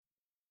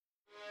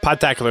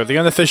Podtacular, the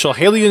unofficial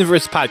Halo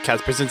Universe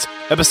podcast, presents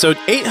episode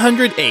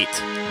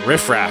 808,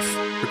 Riff Raff,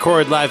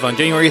 recorded live on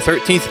January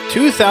 13th,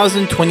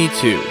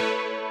 2022.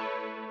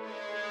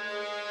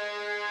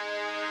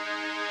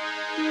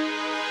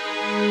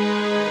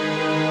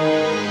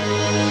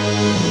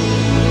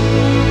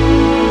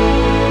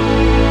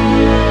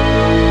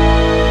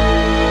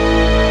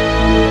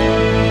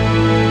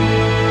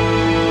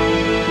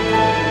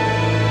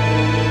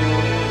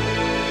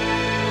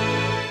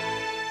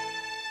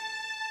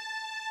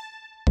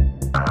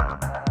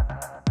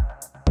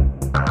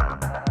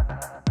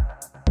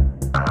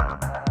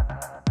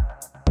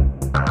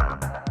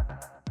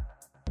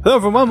 Hello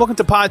everyone, welcome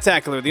to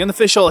Podtacular, the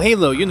unofficial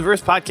Halo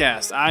Universe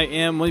podcast. I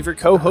am one of your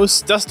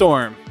co-hosts,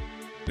 Duststorm.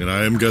 And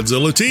I am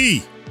Godzilla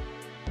T.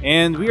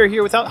 And we are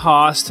here without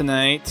Haas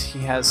tonight. He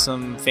has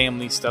some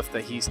family stuff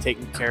that he's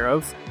taking care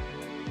of.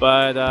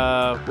 But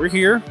we're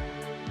here.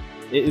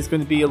 It is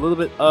going to be a little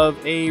bit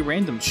of a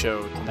random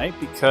show tonight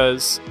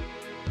because,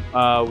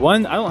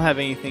 one, I don't have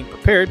anything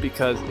prepared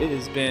because it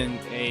has been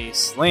a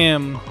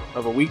slam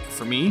of a week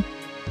for me.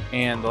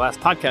 And the last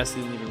podcast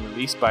isn't even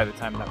released by the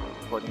time that we're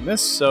recording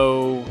this,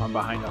 so I'm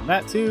behind on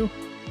that too.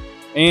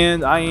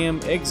 And I am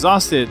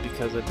exhausted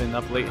because I've been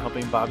up late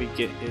helping Bobby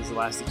get his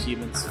last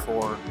achievements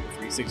for the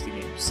 360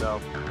 games. So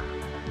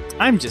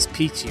I'm just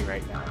peachy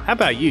right now. How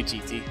about you,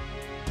 GT?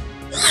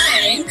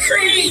 I'm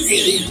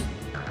crazy!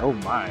 Oh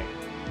my.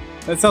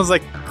 That sounds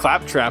like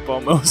Claptrap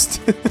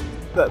almost.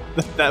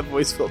 that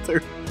voice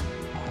filter.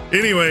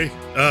 Anyway,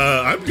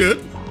 I'm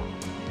good.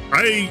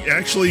 I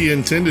actually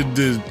intended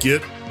to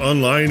get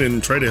online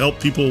and try to help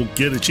people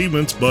get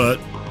achievements, but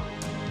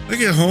I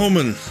get home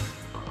and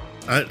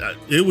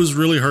it was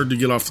really hard to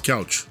get off the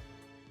couch.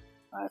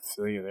 I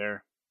feel you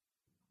there.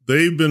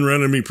 They've been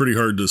running me pretty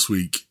hard this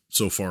week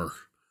so far.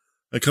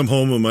 I come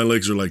home and my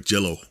legs are like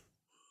jello.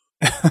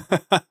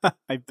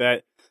 I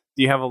bet.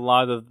 Do you have a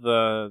lot of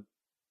the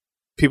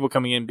people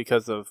coming in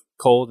because of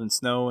cold and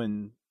snow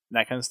and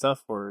that kind of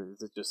stuff, or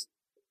is it just...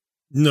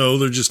 No,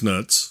 they're just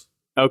nuts.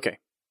 Okay.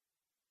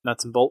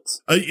 Nuts and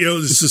bolts.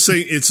 It's the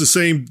same. It's the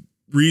same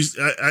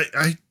reason.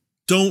 I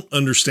don't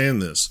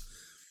understand this.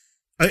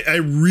 I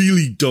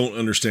really don't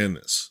understand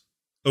this.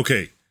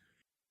 Okay,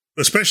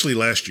 especially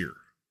last year.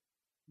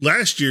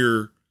 Last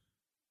year,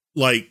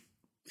 like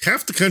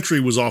half the country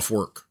was off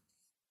work.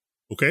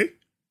 Okay,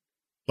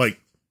 like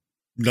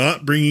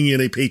not bringing in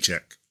a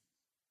paycheck.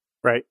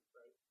 Right.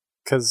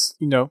 Because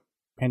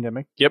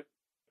pandemic. Yep.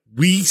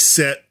 We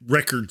set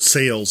record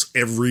sales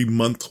every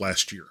month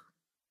last year.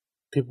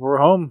 People were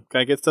home.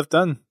 Gotta get stuff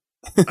done.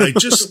 I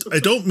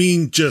don't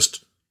mean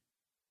just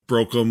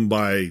broke them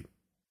by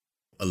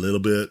a little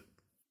bit,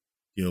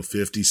 $50,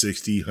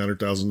 $60,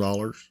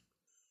 $100,000.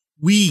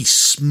 We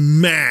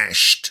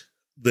smashed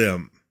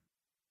them.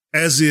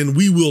 As in,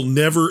 we will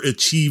never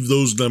achieve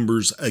those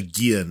numbers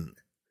again.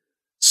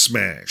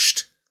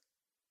 Smashed.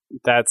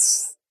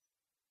 That's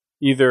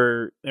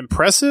either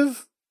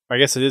impressive, I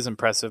guess it is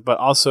impressive, but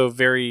also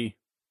very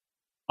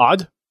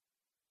odd.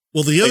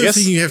 Well, the other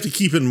thing you have to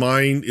keep in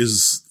mind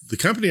is the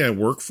company I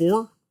work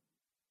for,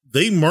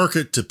 they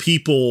market to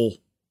people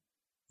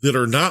that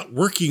are not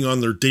working on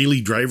their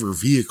daily driver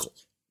vehicle.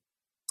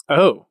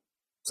 Oh,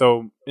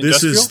 so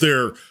this is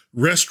their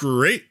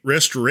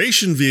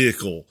restoration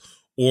vehicle,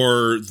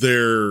 or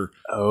their,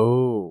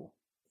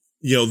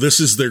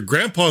 this is their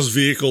grandpa's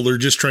vehicle they're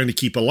just trying to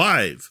keep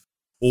alive,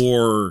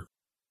 or,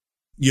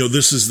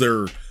 this is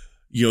their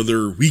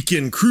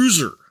weekend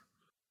cruiser.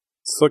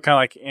 So kind of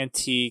like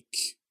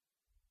antique...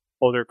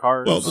 older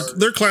cars? Well,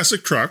 they're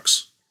classic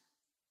trucks.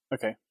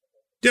 Okay.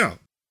 Yeah.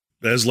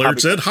 As Laird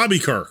said, hobby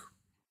car.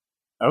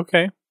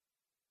 Okay.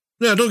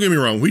 Yeah, don't get me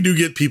wrong. We do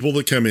get people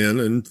that come in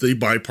and they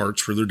buy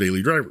parts for their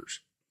daily drivers.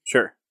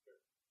 Sure.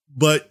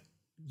 But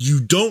you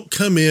don't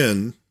come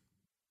in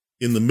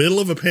the middle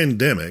of a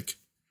pandemic,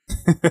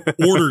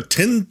 order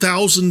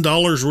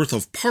 $10,000 worth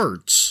of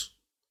parts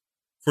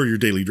for your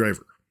daily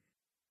driver.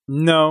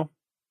 No.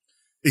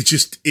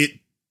 It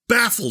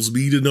baffles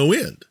me to no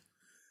end.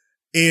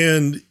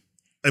 And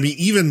I mean,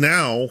 even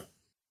now,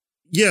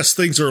 yes,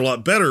 things are a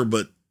lot better,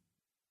 but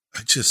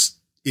it's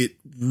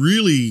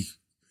really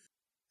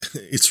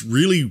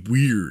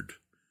weird.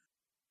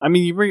 I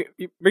mean, you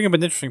bring up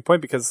an interesting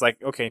point because,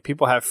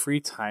 people have free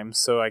time,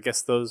 so I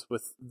guess those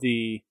with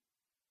the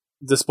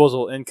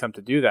disposable income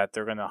to do that,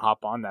 they're going to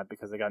hop on that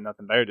because they got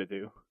nothing better to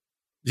do.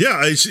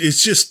 Yeah,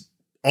 it's just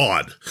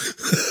odd.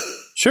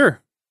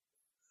 Sure.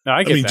 No,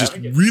 I get that. Just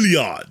really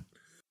odd.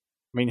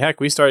 I mean, heck,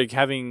 we started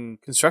having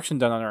construction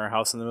done on our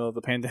house in the middle of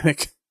the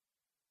pandemic.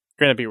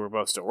 Granted, we were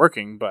both still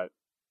working, but...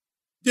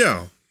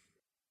 Yeah.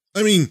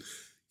 I mean,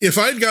 if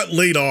I'd got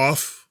laid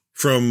off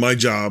from my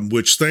job,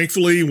 which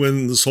thankfully,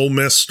 when this whole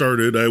mess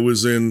started, I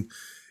was in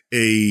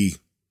a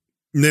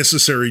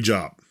necessary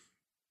job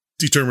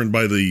determined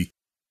by the,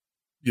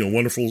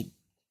 wonderful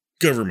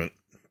government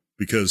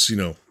because,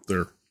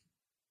 they're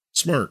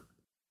smart.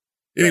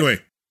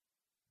 Anyway,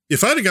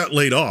 if I'd have got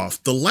laid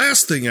off, the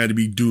last thing I'd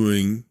be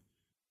doing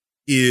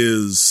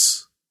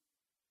is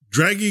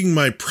dragging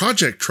my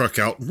project truck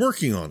out and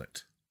working on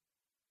it.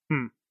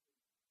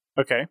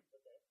 Okay.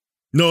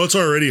 No, it's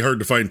already hard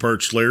to find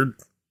parts, Laird,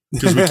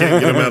 because we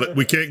can't get them out.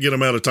 We can't get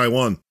them out of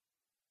Taiwan.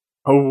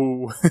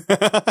 Oh.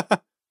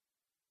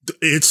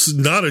 It's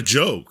not a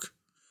joke.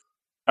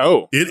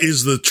 Oh. It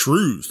is the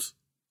truth.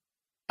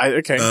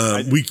 Okay.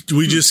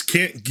 We just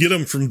can't get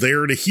them from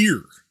there to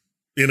here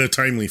in a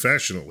timely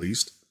fashion, at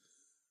least.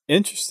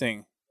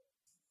 Interesting.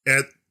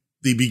 At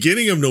the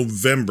beginning of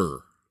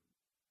November,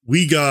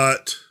 we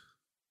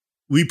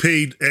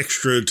paid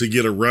extra to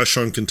get a rush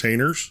on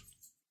containers,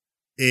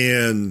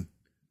 and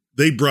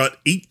they brought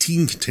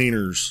 18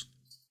 containers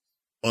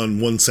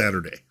on one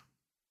Saturday.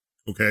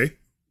 Okay.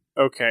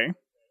 Okay.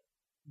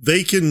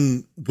 They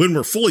can, when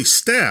we're fully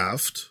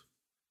staffed,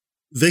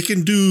 they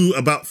can do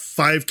about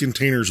 5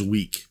 containers a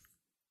week.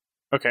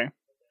 Okay.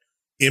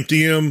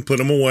 Empty them, put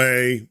them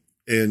away,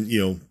 and,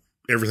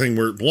 everything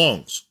where it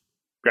belongs.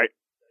 Great.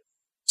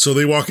 So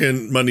they walk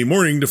in Monday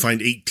morning to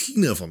find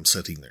 18 of them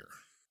sitting there.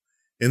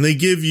 And they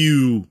give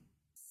you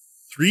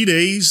 3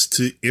 days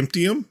to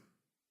empty them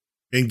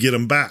and get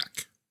them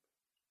back.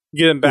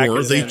 Get them back,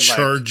 or they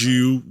charge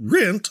you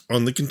rent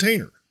on the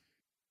container.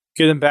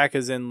 Get them back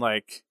as in,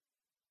 like,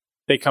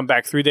 they come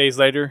back 3 days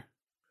later?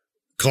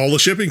 Call the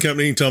shipping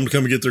company and tell them to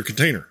come and get their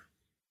container.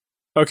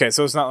 Okay,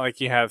 so it's not like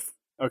you have...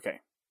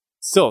 Okay.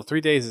 Still, 3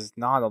 days is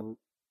not a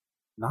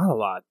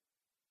lot of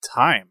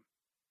time.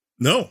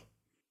 No.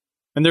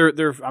 And they're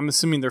I'm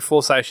assuming they're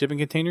full-size shipping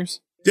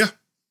containers? Yeah.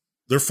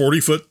 They're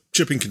 40-foot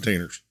shipping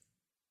containers.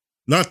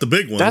 Not the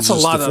big ones. That's a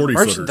lot of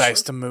merchandise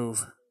footers. to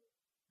move.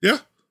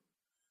 Yeah.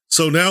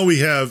 So now we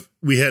had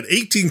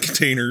 18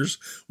 containers.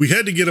 We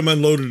had to get them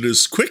unloaded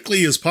as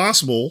quickly as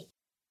possible.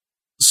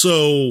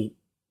 So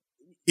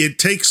it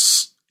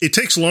takes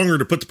longer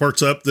to put the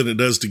parts up than it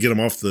does to get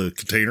them off the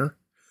container.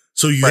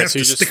 So you have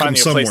to stick them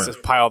somewhere. Place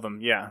to pile them.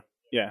 Yeah.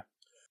 Yeah.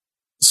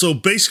 So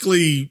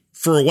basically,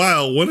 for a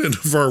while, one end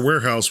of our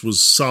warehouse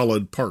was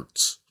solid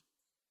parts.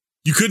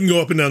 You couldn't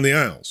go up and down the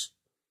aisles.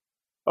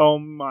 Oh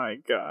my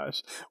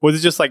gosh. Was it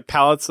just like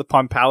pallets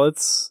upon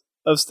pallets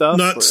of stuff?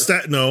 Not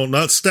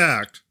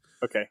stacked.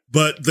 Okay.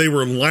 But they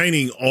were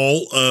lining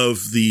all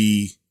of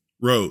the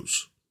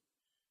rows.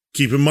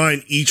 Keep in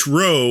mind, each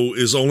row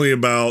is only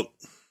about,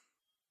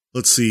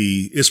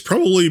 it's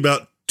probably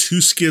about 2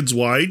 skids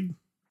wide.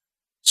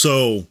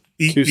 So,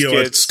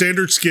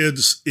 standard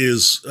skids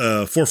is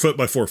 4 foot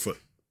by 4 foot.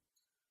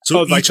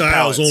 So each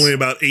aisle is only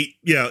about 8.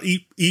 Yeah,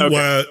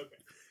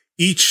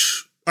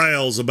 each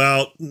aisle is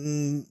about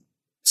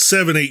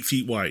 7-8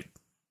 feet wide.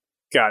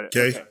 Got it.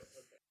 Okay.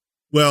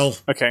 Well.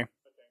 Okay.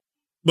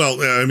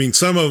 Well, I mean,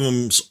 some of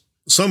them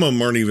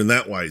aren't even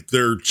that wide.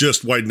 They're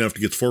just wide enough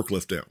to get the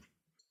forklift down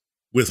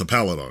with a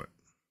pallet on it.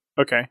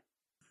 Okay.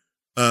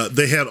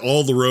 They had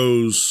all the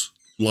rows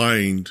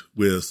lined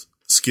with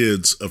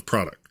skids of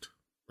product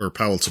or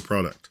pallets of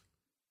product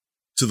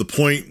to the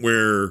point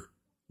where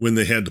when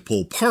they had to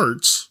pull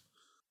parts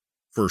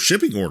for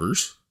shipping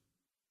orders,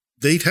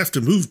 they'd have to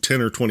move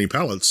 10 or 20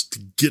 pallets to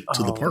get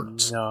to the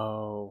parts.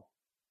 No.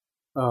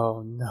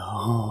 Oh,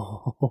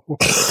 no.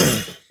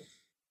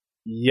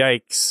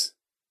 Yikes.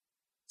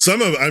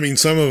 Some of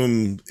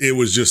them, it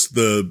was just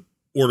the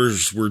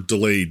orders were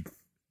delayed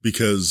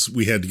because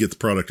we had to get the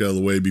product out of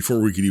the way before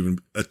we could even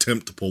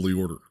attempt to pull the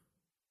order.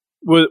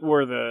 Was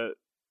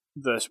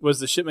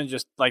the shipment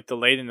just like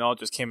delayed and it all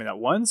just came in at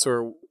once,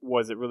 or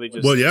was it really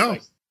just? Well, yeah.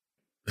 Like,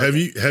 have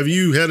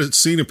you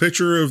seen a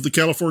picture of the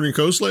California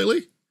coast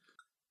lately?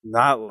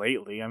 Not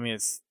lately. I mean,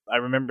 I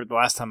remember the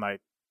last time I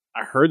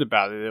heard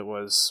about it. It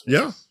was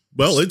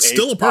Well, it's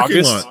still a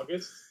parking lot.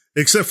 August?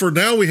 Except for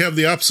now we have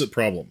the opposite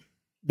problem.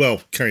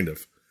 Well, kind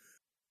of.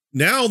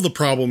 Now the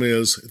problem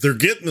is they're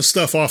getting the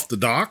stuff off the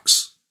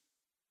docks,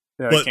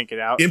 but can't get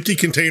out. Empty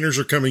containers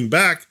are coming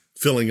back,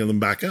 filling them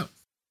back up.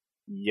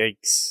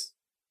 Yikes.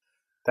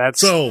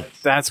 That's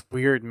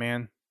weird,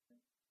 man.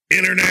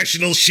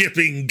 International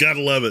shipping,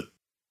 gotta love it.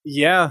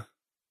 Yeah.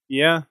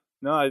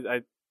 No,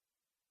 I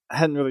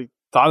hadn't really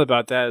thought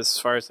about that as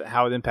far as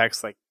how it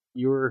impacts like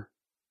your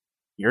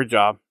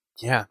job.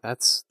 Yeah,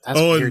 that's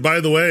weird. And by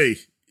the way,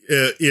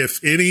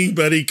 if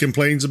anybody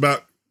complains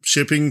about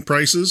shipping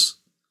prices,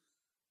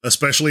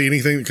 especially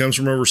anything that comes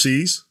from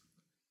overseas,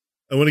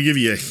 I want to give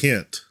you a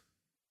hint.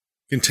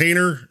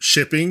 Container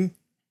shipping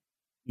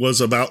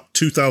was about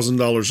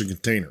 $2,000 a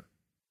container.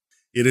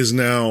 It is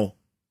now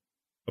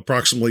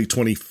approximately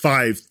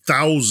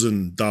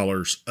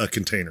 $25,000 a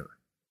container.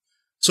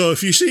 So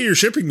if you see your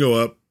shipping go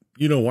up,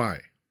 you know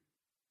why.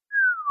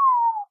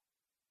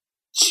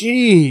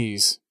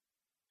 Jeez.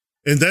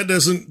 And that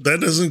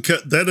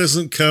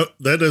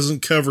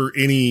doesn't cover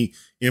any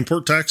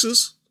import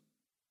taxes.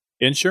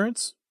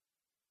 Insurance?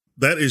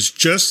 That is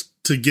just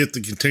to get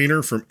the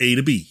container from A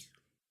to B.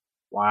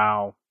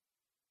 Wow.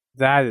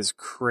 That is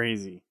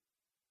crazy.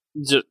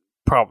 Just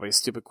probably a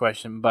stupid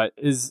question, but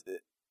because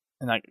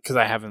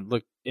I haven't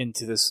looked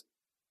into this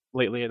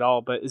lately at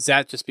all, but is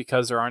that just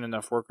because there aren't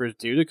enough workers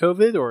due to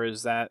COVID, or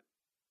is that?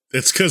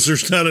 It's because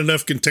there's not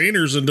enough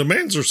containers and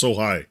demands are so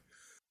high.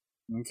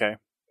 Okay.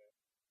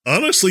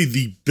 Honestly,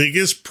 the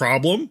biggest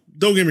problem,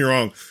 don't get me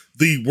wrong,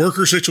 the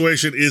worker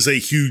situation is a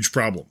huge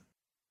problem.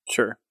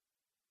 Sure.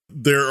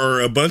 There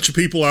are a bunch of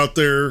people out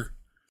there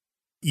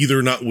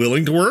either not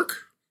willing to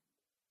work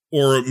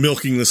or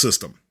milking the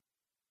system.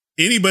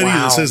 Anybody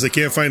that says they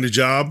can't find a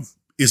job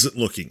isn't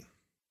looking.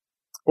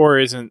 Or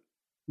isn't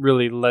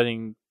really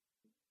letting,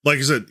 like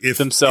I said, if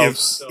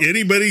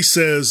anybody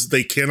says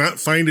they cannot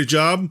find a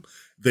job,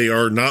 they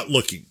are not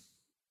looking.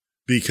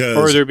 Because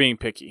or they're being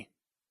picky.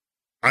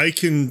 I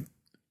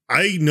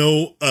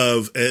know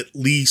of at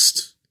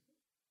least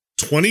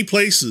 20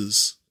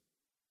 places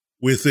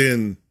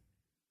within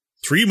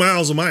 3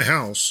 miles of my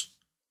house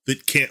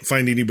that can't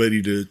find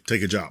anybody to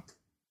take a job.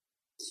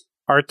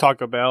 Our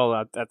Taco Bell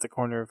at the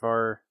corner of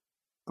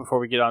before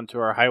we get onto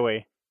our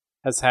highway,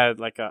 has had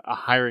like a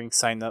hiring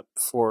sign up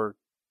for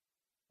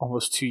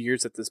almost 2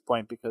 years at this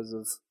point because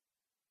of.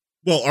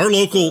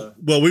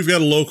 Well, we've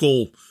got a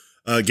local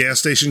gas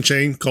station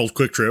chain called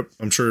Quick Trip.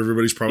 I'm sure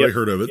everybody's probably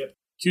heard of it.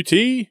 Yep.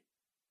 QT.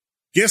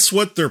 Guess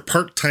what their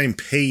part-time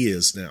pay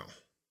is now?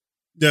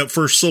 Yeah,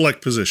 for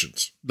select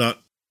positions,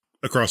 not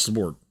across the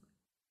board.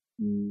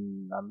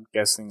 I'm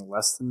guessing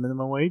less than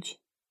minimum wage.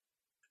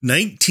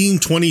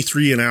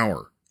 $19.23 an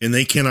hour, and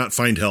they cannot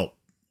find help.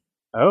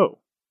 Oh,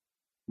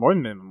 more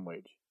than minimum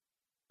wage.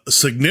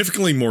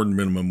 Significantly more than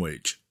minimum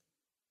wage.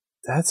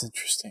 That's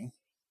interesting.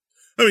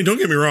 I mean, don't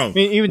get me wrong. I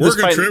mean, even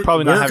despite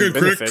probably not having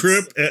benefits.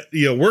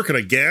 Work at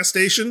a gas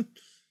station,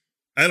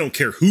 I don't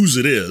care whose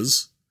it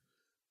is.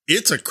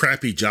 It's a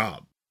crappy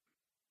job.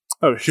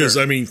 Oh, sure. Because,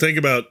 I mean, think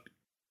about,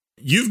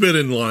 you've been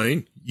in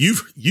line.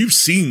 You've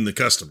seen the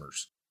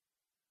customers.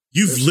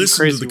 You've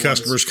listened to the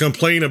customers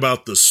complain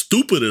about the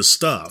stupidest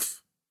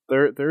stuff.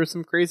 There are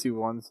some crazy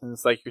ones, and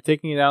it's like you're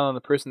taking it out on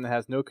the person that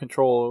has no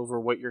control over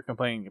what you're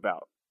complaining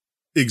about.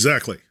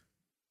 Exactly.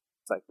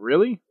 It's like,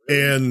 really?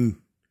 And,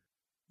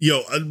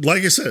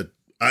 like I said,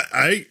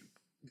 I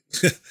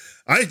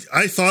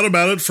thought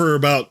about it for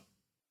about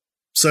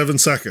 7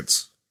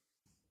 seconds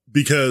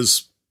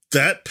because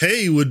that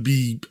pay would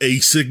be a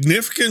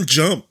significant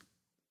jump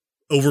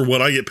over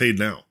what I get paid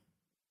now.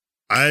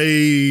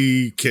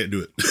 I can't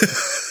do it.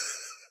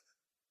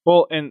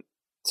 Well, and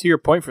to your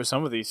point, for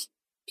some of these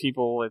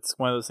people, it's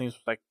one of those things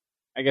like,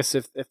 I guess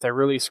if they're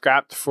really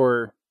scrapped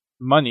for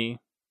money,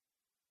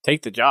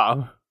 take the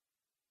job.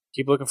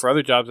 Keep looking for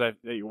other jobs that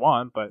you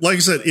want. But like I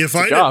said, if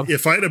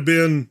I'd have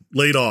been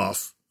laid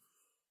off,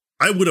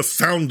 I would have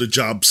found a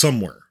job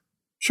somewhere.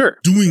 Sure.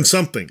 Doing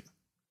something.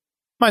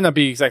 Might not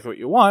be exactly what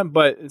you want,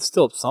 but it's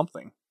still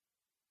something.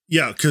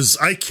 Yeah, because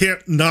I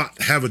can't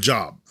not have a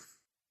job.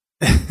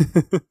 How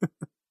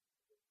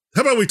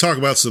about we talk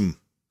about some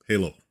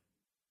Halo?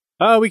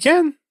 We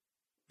can.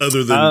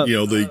 Other than,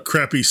 the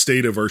crappy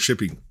state of our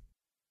shipping.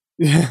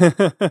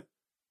 I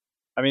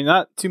mean,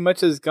 not too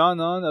much has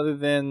gone on other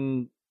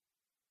than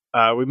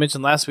we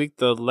mentioned last week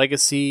the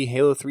Legacy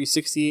Halo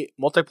 360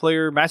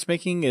 multiplayer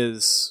matchmaking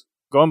is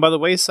going by the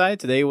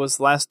wayside. Today was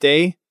the last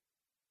day.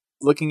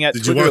 Looking at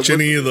Did you watch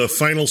any of the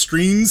final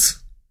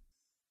screens?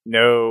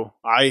 No.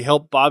 I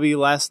helped Bobby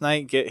last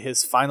night get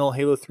his final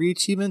Halo 3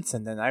 achievements,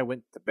 and then I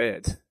went to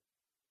bed.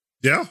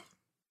 Yeah?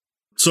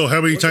 So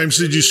how many times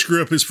did you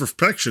screw up his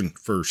perfection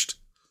first?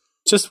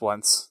 Just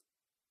once.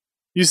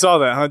 You saw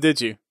that, huh? Did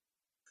you?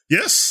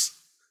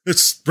 Yes.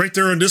 It's right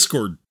there on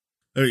Discord.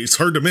 I mean, it's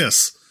hard to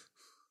miss.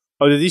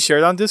 Oh, did he share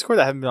it on Discord?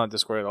 I haven't been on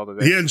Discord at all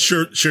today. He hadn't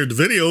shared the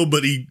video,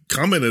 but he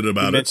commented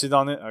about it. He mentioned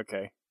on it?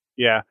 Okay.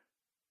 Yeah.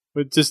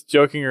 But just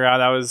joking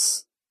around, I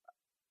was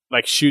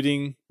like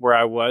shooting where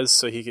I was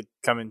so he could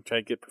come and try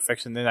to get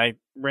perfection. Then I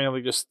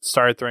randomly just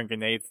started throwing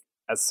grenades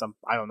at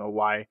I don't know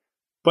why.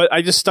 But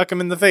I just stuck him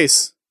in the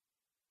face.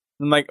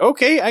 I'm like,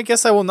 okay, I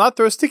guess I will not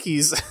throw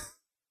stickies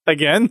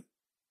again.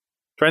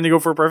 Trying to go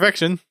for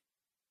perfection.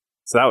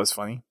 So that was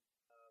funny.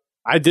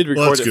 I did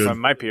record it from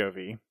my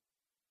POV.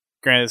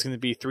 Granted, it's going to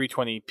be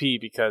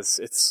 320p because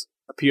it's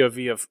a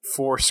POV of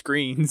 4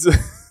 screens.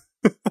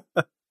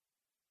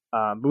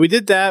 But we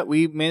did that.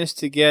 We managed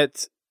to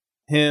get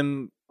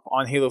him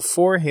on Halo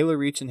 4, Halo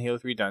Reach, and Halo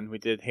 3 done. We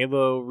did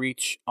Halo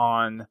Reach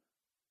on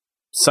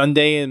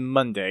Sunday and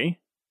Monday.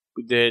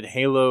 We did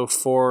Halo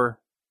 4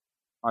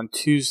 on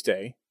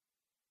Tuesday.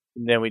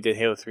 And then we did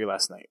Halo 3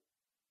 last night.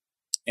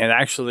 And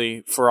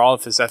actually, for all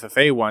of his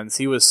FFA ones,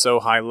 he was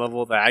so high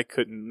level that I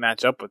couldn't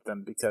match up with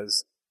them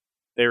because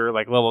they were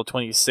like level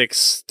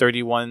 26,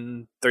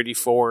 31,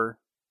 34.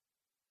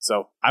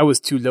 So I was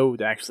too low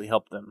to actually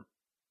help them.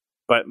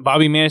 But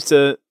Bobby managed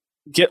to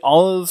get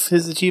all of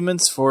his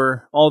achievements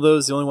for all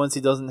those. The only ones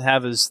he doesn't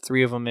have is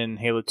 3 of them in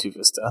Halo 2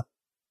 Vista,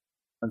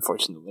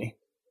 unfortunately.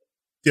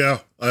 Yeah,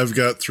 I've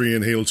got 3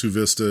 in Halo 2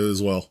 Vista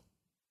as well.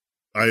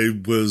 I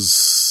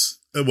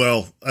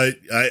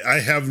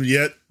haven't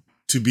yet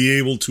to be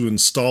able to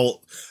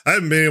install. I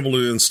haven't been able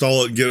to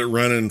install it and get it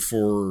running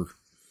for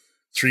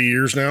 3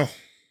 years now.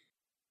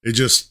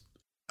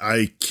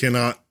 I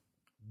cannot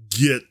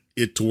get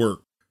it to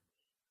work.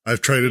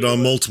 I've tried it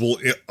on multiple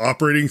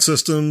operating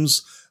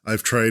systems.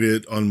 I've tried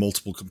it on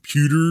multiple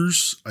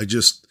computers.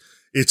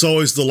 It's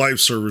always the live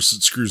service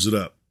that screws it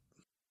up.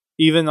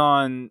 Even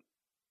on,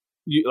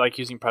 like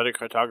using Project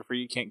Cartographer,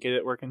 you can't get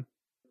it working?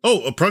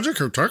 Oh, a Project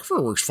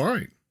Cartographer works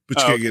fine. but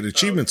you can't get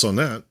achievements on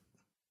that.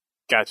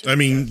 Gotcha. I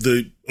mean,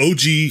 the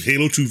OG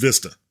Halo 2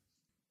 Vista.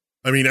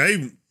 I mean,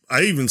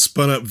 I even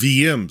spun up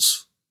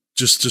VMs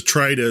just to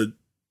try to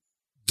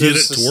get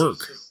it to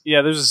work.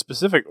 Yeah, there's a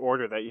specific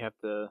order that you have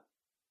to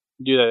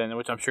do that in,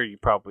 which I'm sure you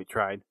probably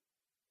tried.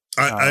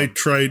 I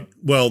tried.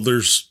 Well,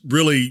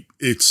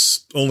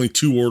 it's only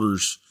two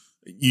orders.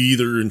 You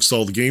either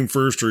install the game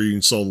first or you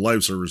install the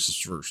live services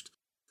first.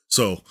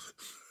 So,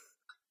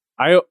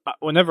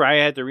 whenever I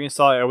had to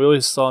reinstall it, I would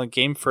always install the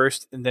game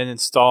first and then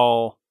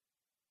install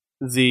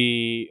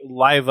the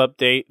live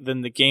update,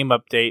 then the game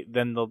update,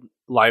 then the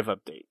live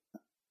update.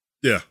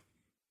 Yeah.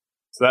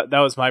 So that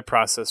was my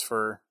process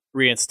for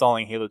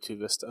reinstalling Halo 2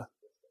 Vista.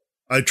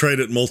 I tried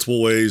it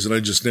multiple ways and I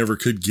just never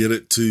could get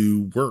it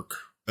to work.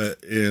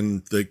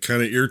 And that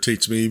kind of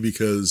irritates me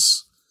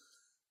because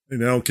I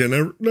now can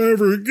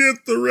never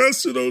get the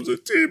rest of those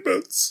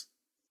achievements.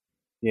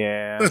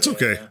 Yeah. That's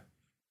okay.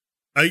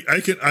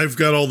 I've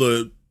got all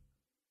the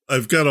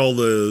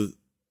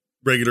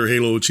regular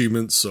Halo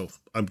achievements, so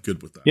I'm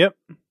good with that. Yep.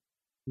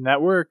 And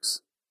that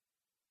works.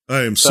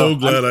 I am so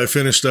glad I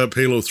finished up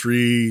Halo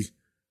 3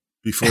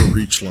 before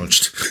Reach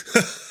launched.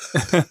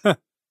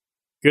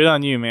 Good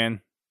on you,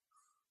 man.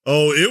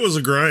 Oh, it was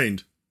a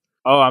grind.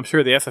 Oh, I'm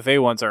sure the FFA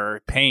ones are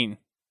a pain.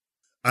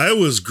 I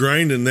was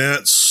grinding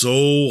that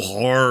so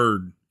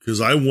hard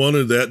because I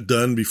wanted that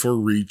done before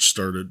Reach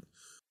started.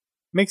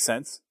 Makes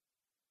sense.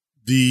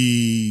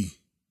 The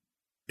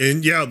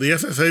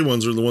FFA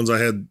ones are the ones I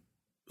had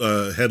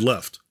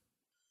left.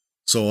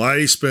 So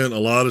I spent a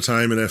lot of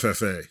time in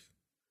FFA.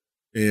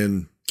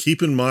 And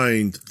keep in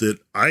mind that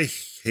I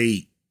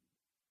hate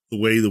the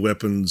way the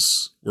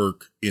weapons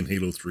work in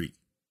Halo 3.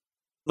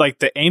 Like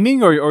the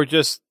aiming or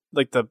just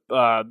like the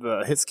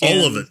hit scan?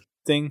 All of it.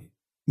 Thing?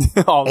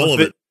 All of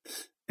it.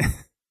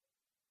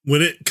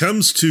 When it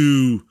comes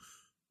to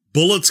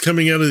bullets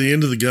coming out of the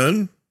end of the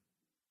gun,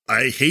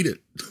 I hate it.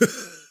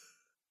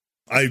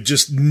 I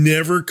just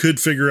never could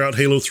figure out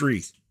Halo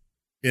 3.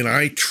 And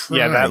I tried.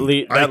 Yeah, that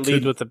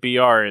lead with the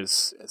BR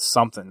is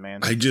something, man.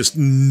 I just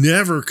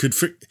never could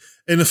figure.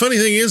 And the funny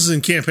thing is,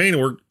 in campaign,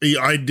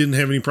 I didn't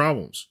have any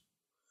problems.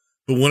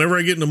 But whenever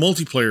I get into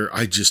multiplayer,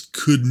 I just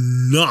could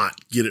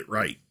not get it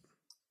right.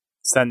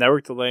 It's that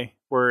network delay.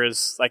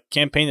 Whereas, like,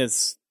 campaign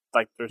is,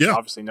 like, there's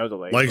obviously no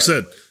delay. Like I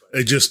said,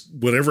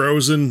 whenever I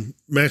was in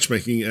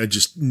matchmaking,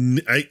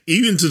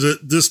 even to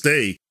this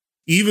day,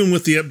 even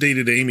with the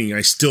updated aiming,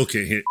 I still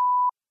can't hit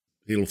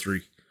Halo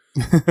 3.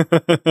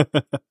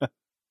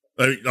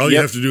 All you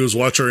have to do is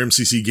watch our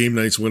MCC game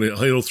nights when a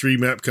Halo 3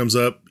 map comes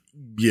up.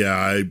 Yeah,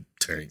 I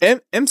tank.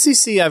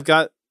 MCC, I've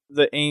got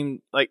the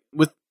aim, like,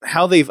 with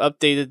how they've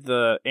updated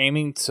the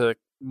aiming to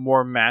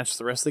more match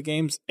the rest of the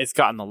games, it's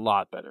gotten a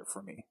lot better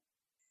for me,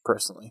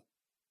 personally.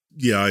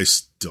 Yeah, I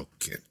still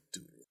can't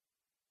do it.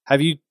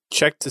 Have you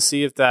checked to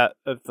see if the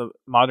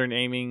modern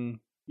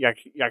aiming, you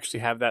actually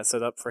have that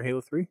set up for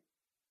Halo 3?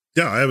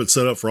 Yeah, I have it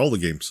set up for all the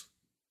games.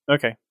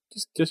 Okay,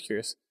 just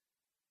curious.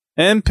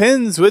 And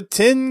Pins with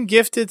 10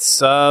 gifted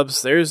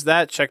subs. There's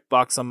that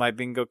checkbox on my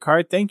bingo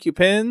card. Thank you,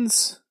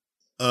 Pins.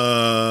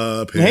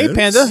 Pins? Hey,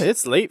 Panda,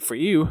 it's late for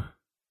you.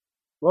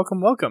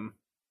 Welcome.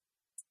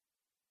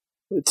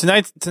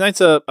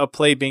 Tonight's a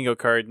play bingo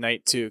card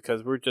night, too,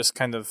 because we're just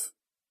kind of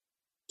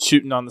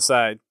shooting on the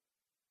side.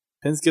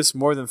 Pins gets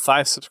more than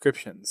 5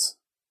 subscriptions.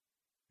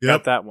 Yep.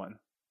 Got that one.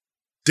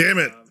 Damn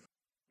it.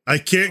 I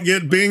can't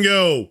get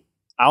bingo.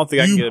 I don't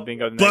think I can get a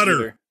bingo tonight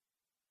butter.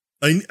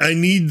 Either. I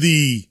need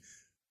the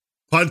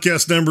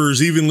podcast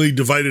numbers evenly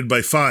divided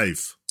by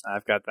 5.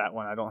 I've got that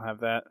one. I don't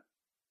have that.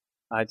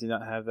 I do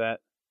not have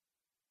that.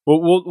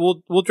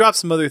 We'll drop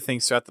some other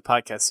things throughout the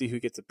podcast. See who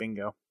gets a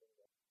bingo.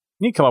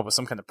 You need to come up with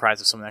some kind of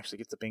prize if someone actually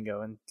gets a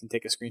bingo and can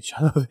take a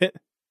screenshot of it.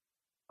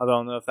 I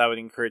don't know if that would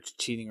encourage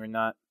cheating or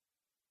not.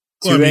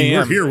 Well, I mean,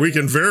 we're here. We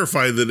can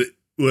verify that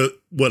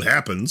what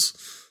happens.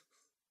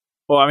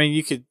 Well, I mean,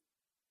 you could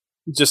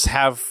just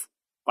have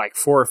like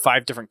 4 or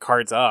 5 different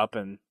cards up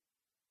and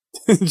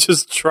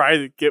just try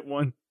to get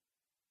one.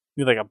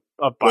 Do like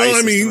a buy well,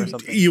 I mean, or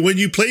something. When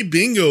you play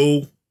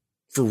bingo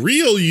for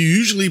real, you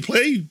usually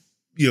play,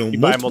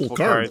 multiple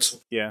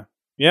cards. Yeah,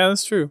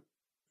 that's true.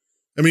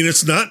 I mean,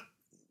 it's not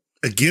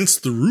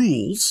against the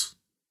rules.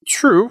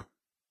 True,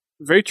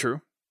 very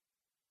true.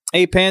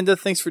 Hey, Panda,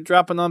 thanks for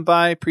dropping on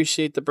by.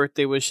 Appreciate the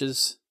birthday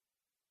wishes.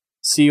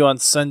 See you on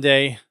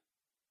Sunday.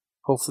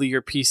 Hopefully,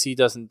 your PC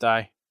doesn't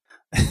die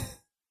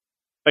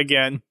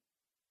again.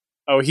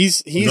 Oh,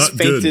 he's not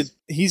fainted. Good.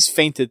 He's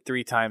fainted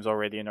 3 times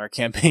already in our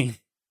campaign.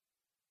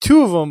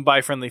 2 of them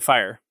by friendly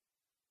fire.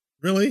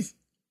 Really?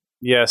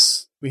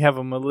 Yes, we have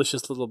a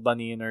malicious little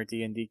bunny in our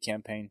D&D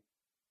campaign.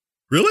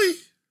 Really?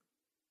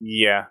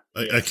 Yeah.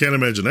 I can't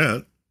imagine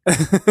that.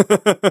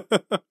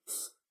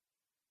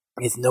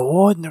 It's no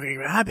ordinary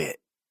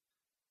rabbit.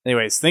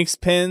 Anyways, thanks,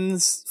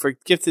 Pins, for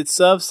gifted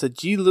subs to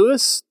G.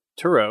 Lewis,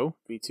 Turo,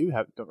 V2,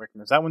 don't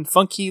recognize that one,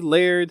 Funky,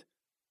 Laird,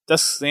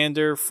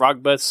 Dusksander,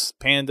 Frogbutts,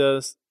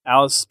 Pandas,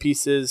 Alice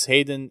Pieces,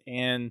 Hayden,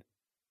 and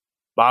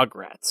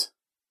Bograt.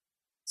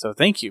 So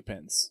thank you,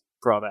 Pins,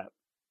 for all that.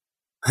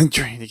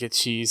 Journey to get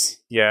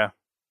cheese. Yeah.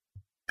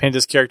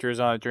 Panda's character is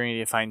on a journey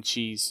to find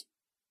cheese.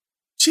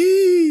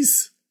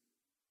 Cheese!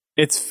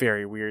 It's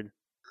very weird.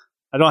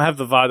 I don't have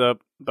the VOD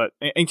up, but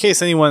in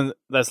case anyone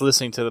that's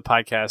listening to the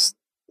podcast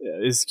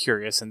is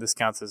curious, and this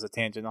counts as a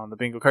tangent on the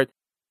bingo card,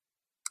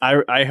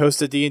 I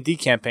host a D&D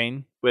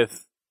campaign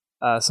with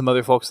some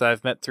other folks that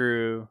I've met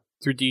through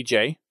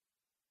DJ,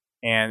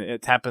 and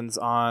it happens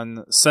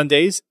on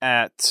Sundays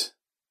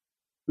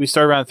we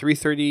start around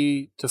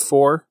 3:30 to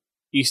 4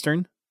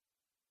 Eastern,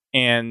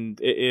 and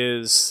it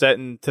is set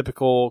in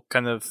typical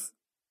kind of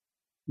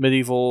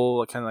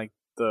medieval, kind of like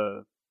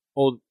the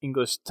old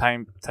English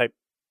time type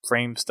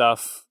frame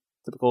stuff,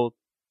 typical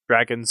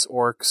dragons,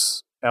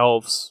 orcs,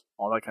 elves,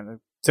 all that kind of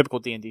typical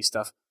D&D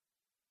stuff.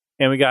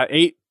 And we got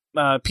 8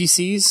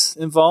 PCs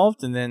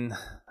involved, and then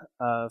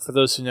for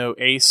those who know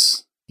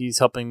Ace, he's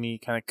helping me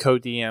kind of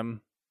co-DM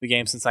the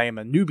game since I am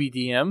a newbie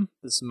DM.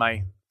 This is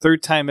my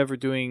 3rd time ever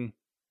doing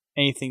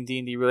anything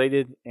D&D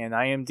related, and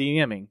I am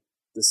DMing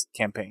this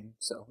campaign,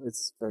 so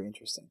it's very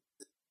interesting.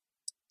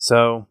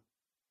 So,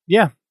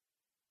 yeah,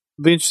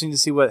 it'll be interesting to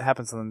see what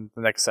happens in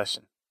the next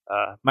session.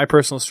 My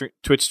personal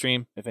Twitch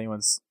stream, if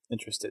anyone's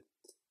interested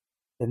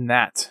in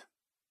that.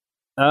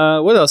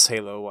 What else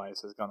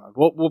Halo-wise has gone on?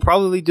 We'll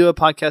probably do a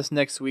podcast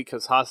next week,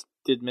 because Haas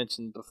did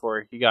mention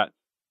before he got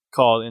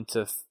called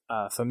into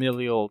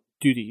familial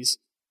duties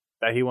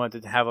that he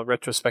wanted to have a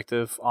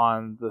retrospective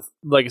on the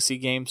Legacy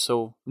game.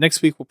 So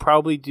next week we'll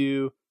probably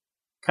do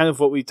kind of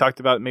what we talked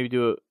about, maybe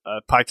do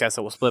a podcast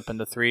that will split up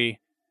into 3,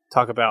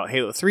 talk about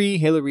Halo 3,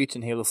 Halo Reach,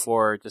 and Halo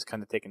 4, just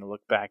kind of taking a look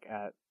back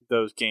at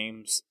those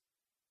games,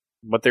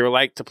 what they were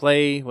like to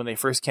play when they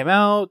first came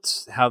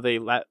out, how they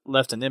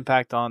left an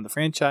impact on the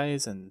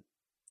franchise, and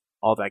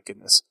all that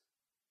goodness.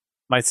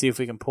 Might see if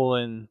we can pull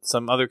in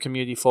some other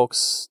community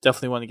folks.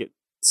 Definitely want to get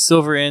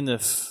Silver in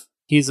if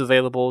he's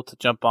available to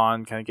jump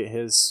on, kind of get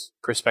his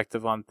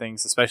perspective on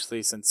things,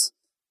 especially since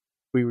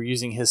we were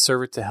using his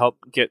server to help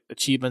get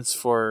achievements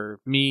for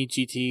me,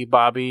 GT,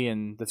 Bobby,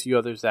 and the few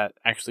others that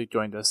actually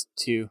joined us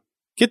to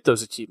get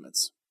those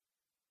achievements.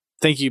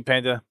 Thank you,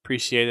 Panda.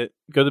 Appreciate it.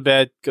 Go to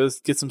bed. Go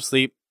get some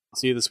sleep. I'll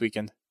see you this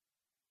weekend.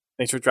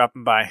 Thanks for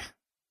dropping by.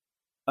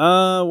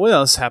 What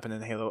else happened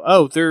in Halo?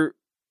 Oh, they're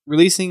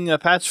releasing a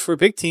patch for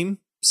Big Team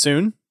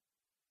soon.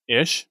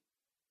 Ish.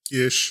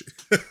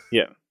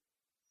 Yeah.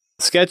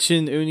 Sketch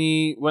and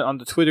Uni went on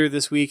to Twitter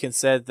this week and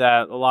said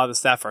that a lot of the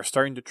staff are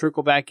starting to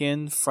trickle back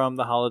in from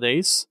the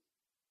holidays.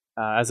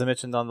 As I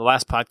mentioned on the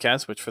last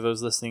podcast, which for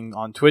those listening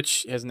on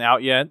Twitch isn't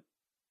out yet,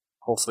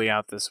 hopefully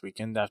out this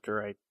weekend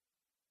after I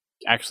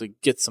actually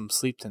get some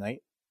sleep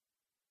tonight.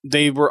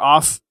 They were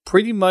off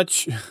pretty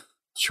much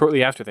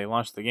shortly after they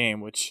launched the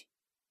game, which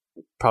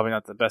probably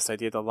not the best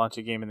idea to launch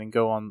a game and then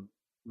go on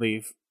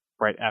leave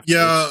right after.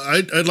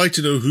 Yeah, I'd like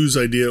to know whose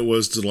idea it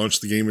was to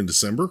launch the game in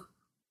December.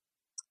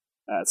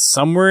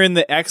 Somewhere in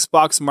the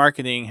Xbox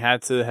marketing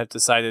had to have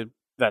decided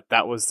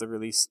that was the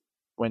release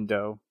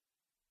window.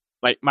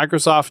 Like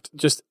Microsoft,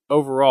 just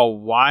overall,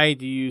 why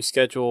do you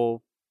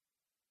schedule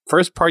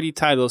first-party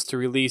titles to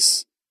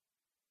release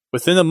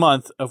within a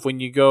month of when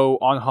you go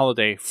on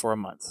holiday for a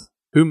month?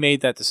 Who made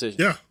that decision?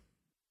 Yeah.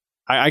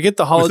 I get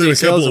the holiday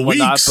sales and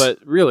whatnot, but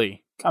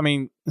really, I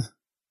mean,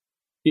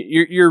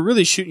 you're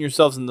really shooting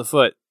yourselves in the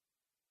foot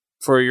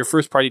for your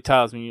first-party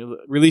titles. When you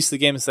release the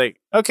game, it's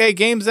like, okay,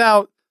 game's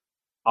out.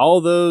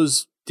 All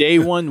those day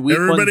one, week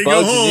one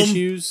bugs and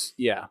issues.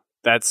 Yeah,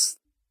 that's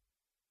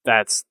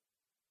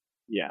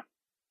yeah.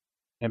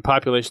 And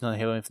population on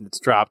Halo Infinite's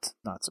dropped.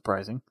 Not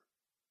surprising.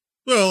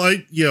 Well,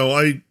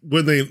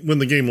 when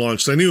the game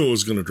launched, I knew it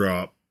was going to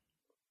drop.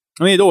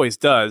 I mean, it always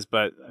does,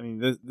 but I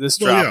mean, this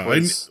drop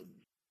was.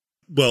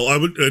 I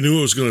knew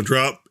it was going to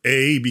drop.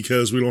 A,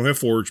 because we don't have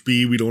Forge.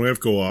 B, we don't have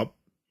co-op.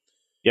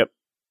 Yep.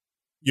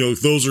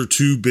 Those are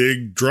 2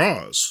 big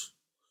draws.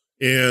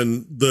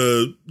 And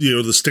the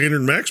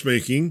standard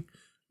matchmaking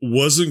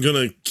wasn't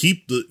going to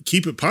keep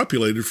it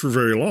populated for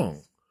very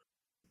long,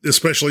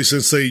 especially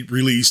since they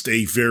released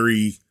a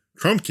very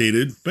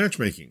truncated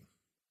matchmaking.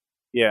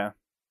 Yeah,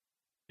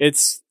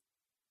 it's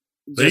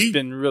just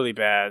been really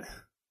bad.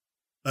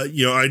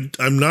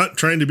 I'm not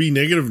trying to be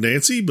negative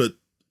Nancy, but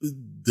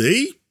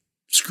they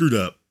screwed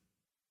up.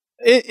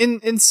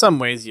 In some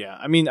ways, yeah.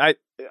 I mean, I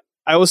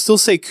will still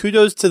say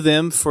kudos to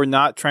them for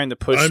not trying to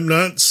push.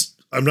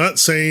 I'm not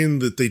saying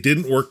that they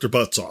didn't work their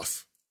butts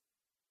off.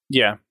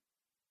 Yeah.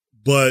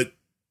 But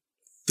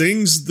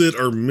things that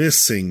are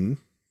missing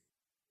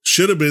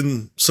should have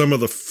been some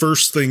of the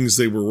first things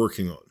they were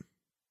working on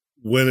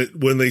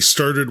when they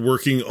started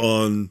working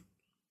on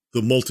the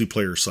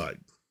multiplayer side.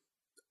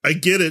 I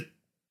get it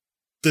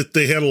that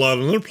they had a lot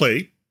on their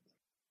plate.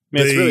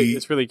 I mean,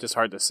 it's really just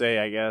hard to say,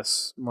 I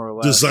guess, more or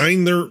less.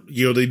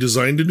 They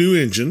designed a new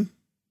engine.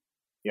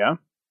 Yeah.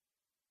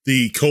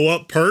 The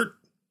co-op part,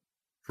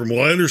 from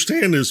what I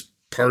understand, is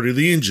part of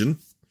the engine.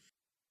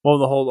 Well,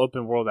 the whole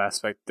open world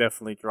aspect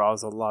definitely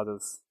draws a lot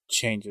of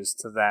changes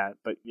to that,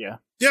 but yeah.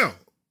 Yeah.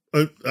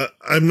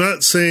 I'm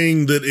not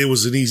saying that it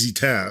was an easy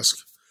task.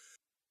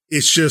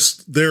 It's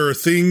just there are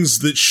things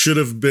that should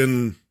have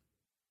been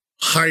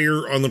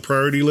higher on the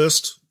priority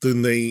list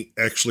than they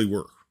actually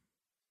were.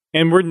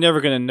 And we're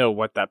never going to know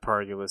what that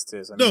priority list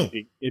is. I mean,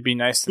 No. it'd be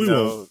nice to We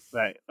know won't.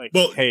 that. Like,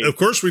 Well, hey, of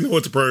course we know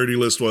what the priority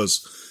list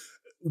was.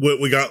 What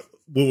we got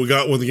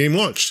when the game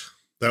launched.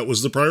 That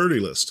was the priority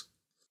list.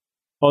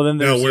 well, then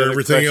Now, there's where the other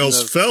everything question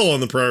else of- fell on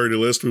the priority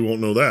list, we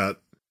won't know that.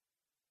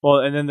 Well,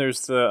 and then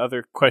there's the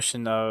other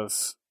question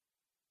of,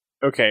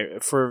 okay,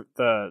 for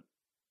the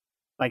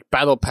like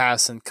battle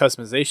pass and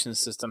customization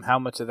system, how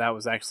much of that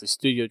was actually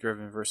studio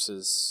driven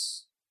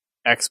versus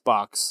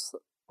Xbox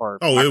or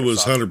Oh, it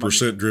was Microsoft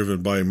 100%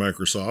 driven by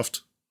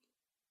Microsoft.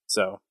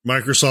 So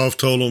Microsoft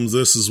told them,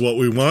 this is what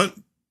we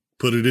want.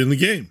 Put it in the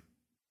game.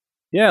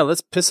 yeah,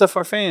 let's piss off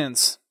our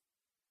fans.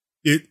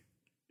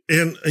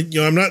 And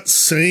I'm not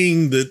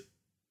saying that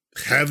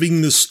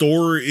having the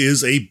store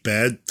is a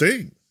bad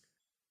thing.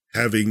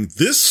 Having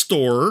this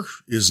store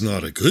is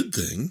not a good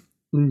thing.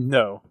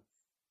 No,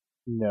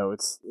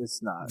 it's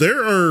not.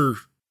 There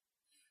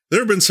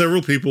have been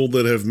several people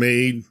that have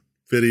made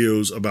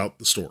videos about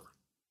the store,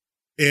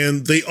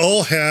 and they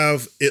all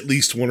have at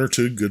least one or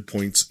two good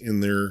points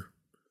in their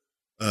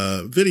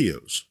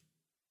videos.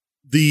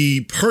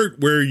 The part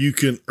where you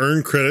can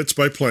earn credits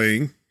by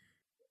playing,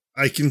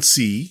 I can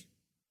see,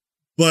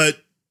 but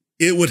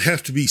it would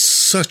have to be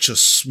such a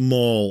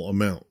small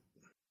amount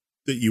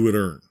that you would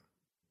earn.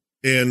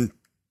 And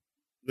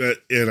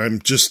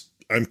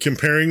I'm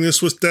comparing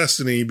this with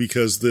Destiny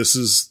because this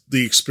is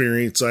the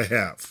experience I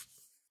have.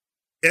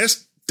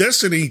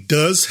 Destiny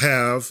does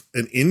have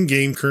an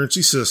in-game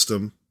currency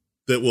system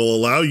that will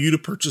allow you to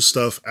purchase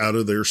stuff out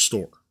of their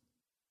store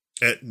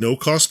at no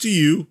cost to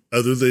you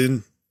other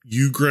than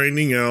you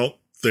grinding out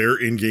their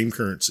in-game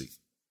currency.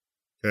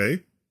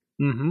 Okay?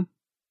 Mm-hmm.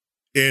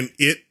 And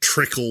it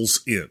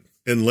trickles in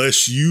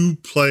unless you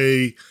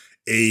play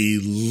a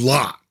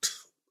lot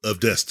of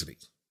Destiny.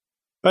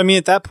 But I mean,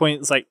 at that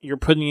point, it's like you're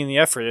putting in the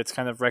effort. It's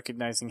kind of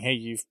recognizing, hey,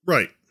 you've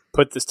Right.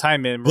 put this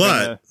time in. We're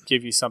going to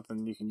give you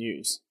something you can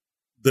use.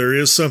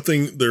 There's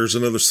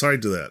another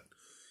side to that.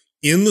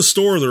 In the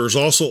store, there's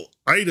also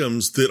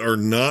items that are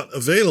not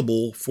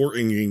available for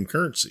in-game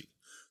currency.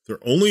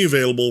 They're only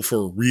available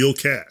for real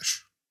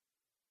cash.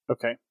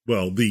 Okay.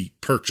 Well, the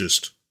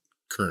purchased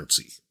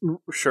currency.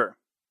 Sure.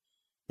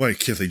 Why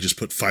can't they just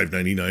put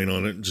 $5.99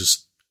 on it and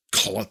just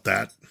call it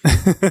that?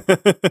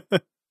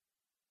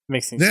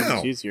 Makes things so Now-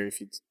 much easier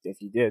if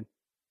you did.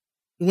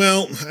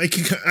 Well, I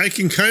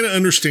can kind of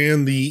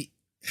understand the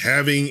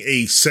having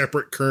a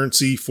separate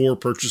currency for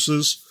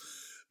purchases,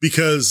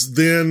 because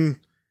then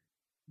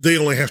they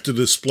only have to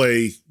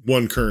display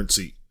one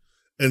currency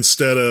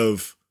instead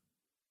of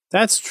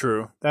That's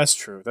true. That's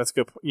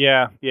good.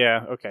 Yeah.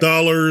 Okay.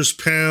 dollars,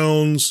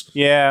 pounds,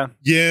 Yeah.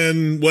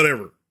 yen,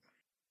 whatever.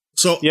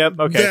 So Yep,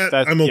 okay,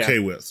 that I'm okay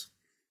with.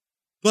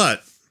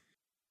 But,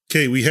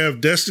 okay, we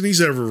have Destiny's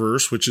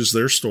Eververse, which is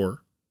their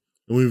store,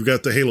 and we've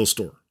got the Halo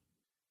store.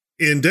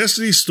 In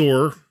Destiny's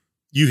store,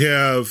 you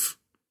have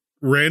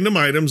random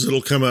items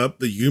that'll come up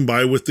that you can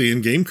buy with the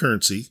in-game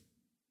currency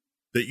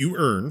that you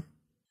earn,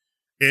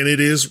 and it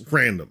is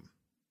random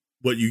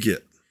what you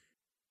get.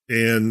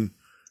 And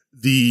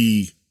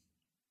the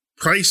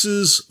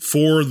prices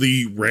for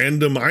the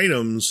random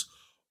items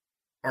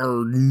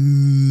are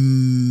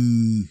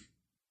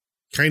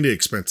kind of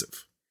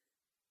expensive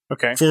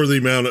Okay. for the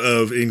amount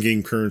of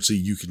in-game currency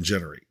you can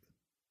generate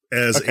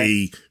as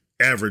a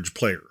average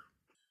player.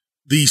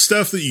 The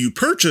stuff that you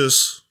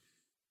purchase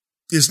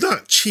is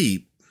not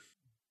cheap,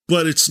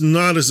 but it's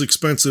not as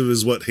expensive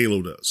as what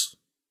Halo does.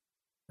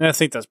 And I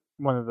think that's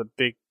one of the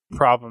big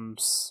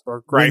problems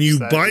or gripes. When you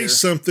that buy here.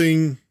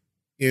 something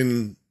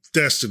in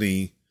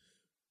Destiny,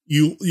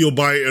 you'll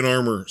buy an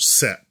armor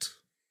set.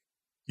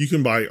 You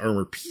can buy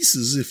armor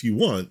pieces if you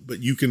want, but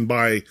you can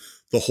buy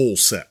the whole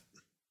set.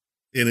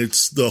 And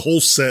the whole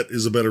set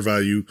is a better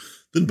value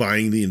than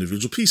buying the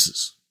individual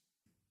pieces.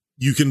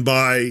 You can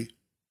buy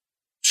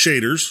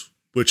shaders,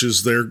 which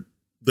is their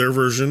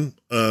version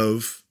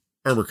of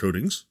armor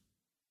coatings.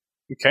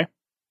 Okay.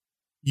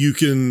 You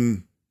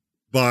can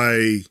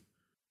buy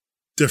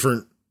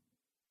different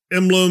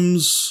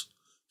emblems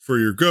for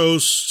your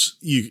ghosts,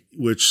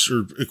 which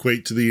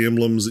equate to the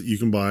emblems that you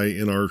can buy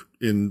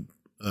in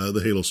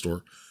the Halo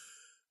store.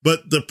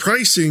 But the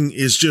pricing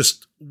is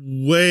just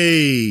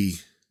way,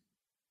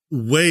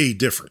 way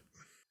different,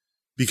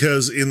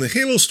 because in the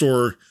Halo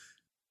store,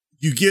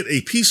 you get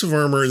a piece of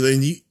armor,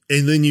 and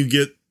then you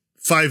get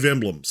 5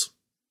 emblems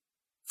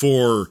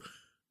for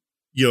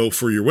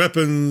your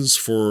weapons,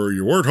 for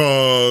your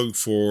Warthog,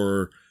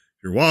 for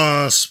your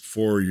Wasp,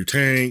 for your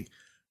tank.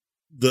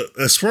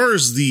 As far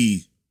as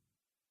the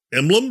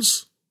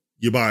emblems,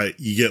 you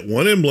get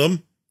one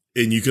emblem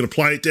and you can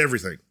apply it to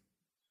everything.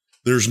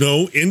 There's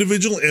no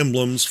individual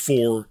emblems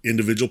for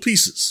individual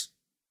pieces.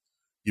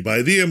 You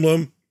buy the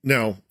emblem.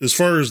 Now, as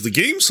far as the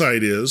game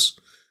side is,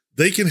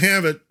 they can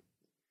have it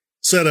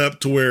set up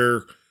to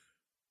where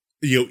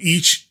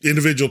each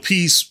individual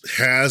piece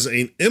has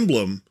an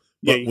emblem,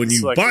 but when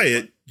you buy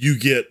it, you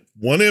get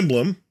one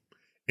emblem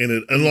and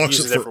it unlocks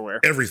it for everywhere.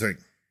 everything.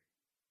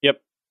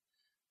 Yep.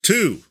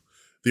 2,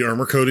 The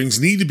armor coatings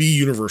need to be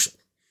universal.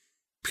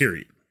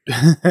 Period.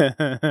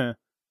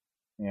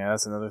 Yeah,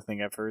 that's another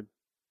thing I've heard.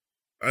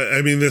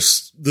 I mean,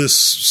 this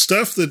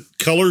stuff that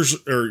colors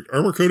or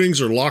armor coatings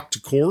are locked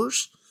to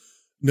cores.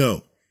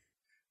 No,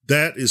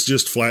 that is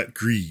just flat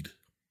greed.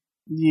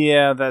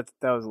 Yeah, that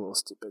was a little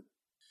stupid.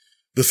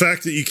 The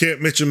fact that you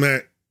can't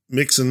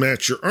mix and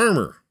match your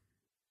armor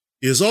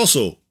is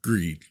also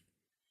greed.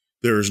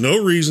 There is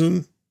no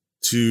reason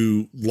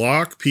to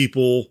lock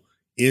people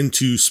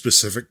into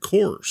specific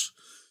cores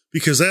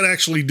because that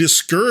actually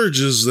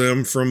discourages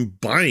them from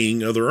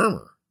buying other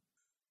armor.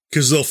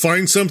 Because they'll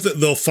find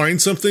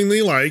something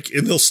they like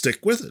and they'll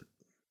stick with it.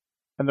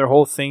 And their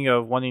whole thing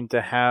of wanting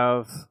to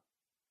have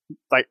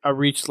like a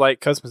Reach-like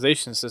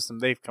customization system,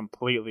 they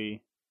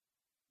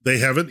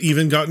haven't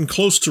even gotten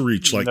close to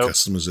Reach-like Nope.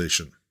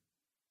 customization.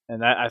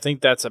 And I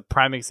think that's a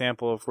prime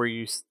example of where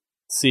you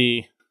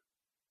see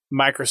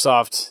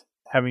Microsoft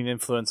having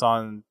influence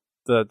on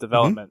the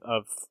development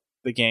of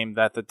the game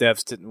that the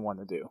devs didn't want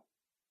to do.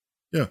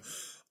 Yeah.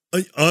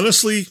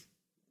 Honestly,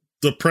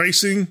 the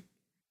pricing,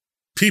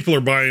 people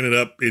are buying it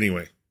up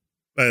anyway.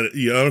 I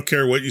don't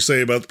care what you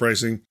say about the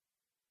pricing.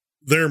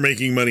 They're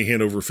making money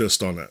hand over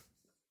fist on that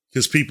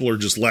because people are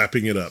just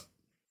lapping it up.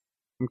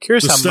 I'm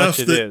curious The how much stuff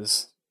it that-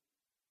 is.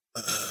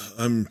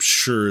 I'm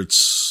sure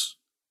it's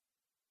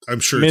I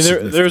mean,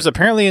 significant. there's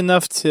apparently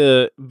enough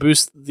to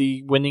boost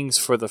the winnings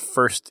for the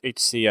first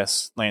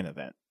HCS LAN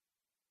event.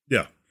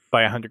 Yeah.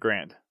 By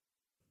 $100,000.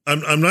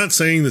 I'm not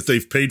saying that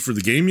they've paid for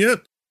the game yet,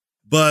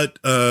 but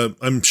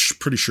I'm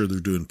pretty sure they're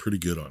doing pretty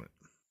good on it.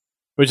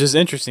 Which is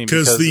interesting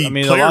 'Cause because, the I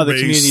mean, a player lot of the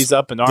base- community's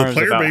up in arms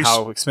player about base-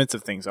 how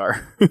expensive things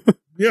are.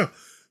 Yeah.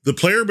 The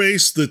player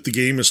base that the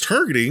game is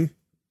targeting,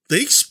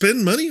 they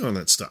spend money on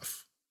that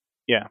stuff.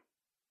 Yeah.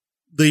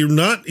 They're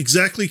not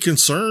exactly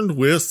concerned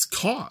with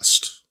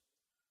cost.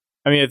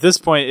 I mean, at this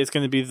point, it's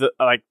going to be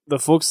the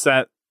folks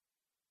that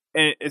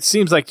it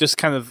seems like just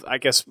kind of, I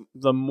guess,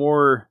 the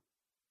more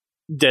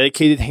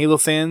dedicated Halo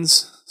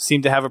fans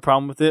seem to have a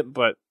problem with it,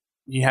 but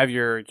you have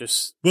your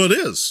just Well, it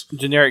is.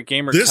 generic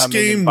gamer This come in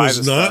game and buy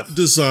was the not stuff.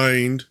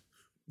 designed,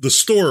 the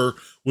store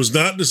was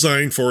not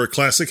designed for a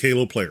classic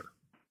Halo player.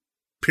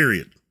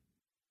 Period.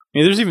 I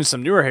mean, there's even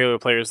some newer Halo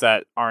players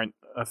that aren't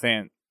a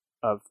fan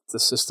of the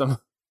system.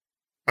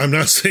 I'm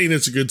not saying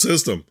it's a good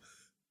system.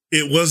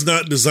 It was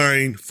not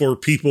designed for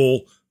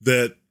people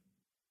that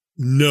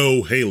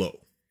know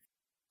Halo,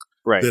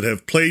 Right. that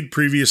have played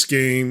previous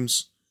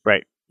games,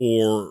 Right.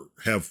 or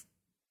have,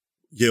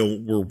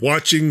 were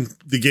watching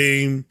the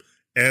game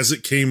as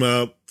it came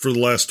up for the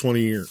last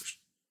 20 years.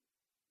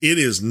 It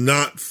is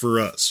not for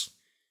us.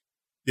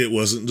 It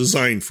wasn't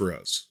designed for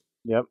us.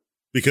 Yep.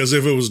 Because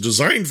if it was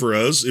designed for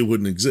us, it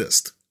wouldn't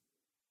exist.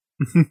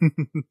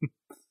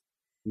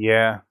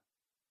 Yeah.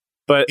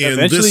 But And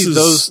eventually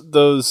this is-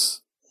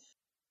 those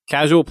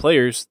casual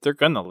players, they're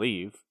going to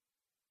leave.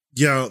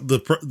 Yeah,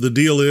 the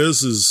deal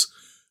is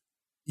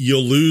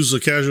you'll lose a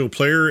casual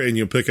player and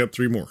you'll pick up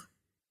 3 more.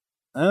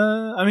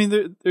 I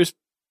mean, there's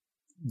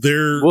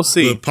We'll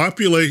see.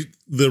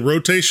 The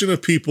rotation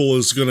of people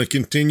is going to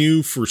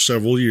continue for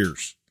several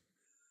years.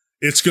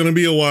 It's going to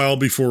be a while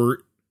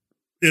before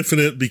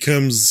Infinite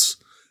becomes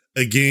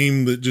a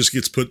game that just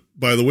gets put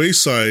by the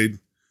wayside.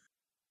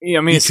 Yeah,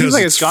 I mean, it seems because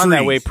like it's it's gone that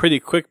free. way pretty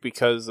quick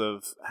because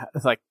of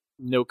like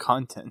no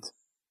content.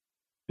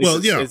 At Well,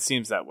 least yeah. it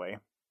seems that way.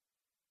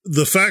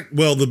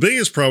 The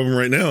biggest problem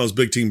right now is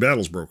Big Team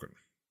Battle's broken.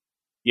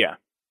 Yeah,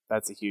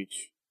 that's a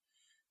huge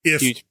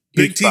If huge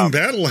Big Team problem.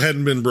 Battle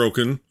hadn't been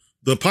broken,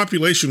 the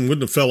population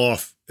wouldn't have fell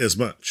off as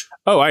much.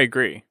 Oh, I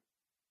agree.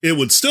 It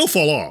would still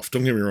fall off,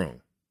 don't get me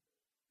wrong.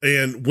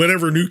 And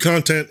whenever new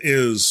content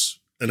is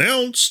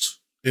announced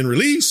and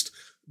released,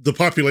 the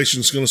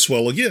population's going to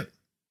swell again.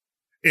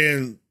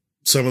 And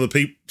some of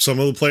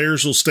the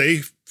players will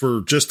stay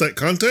for just that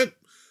content.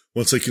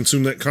 Once they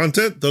consume that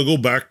content, they'll go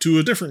back to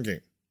a different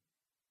game.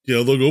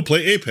 They'll go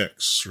play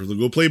Apex, or they'll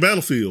go play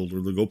Battlefield,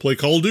 or they'll go play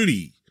Call of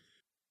Duty.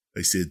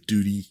 I said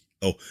duty.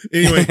 Oh,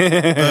 anyway.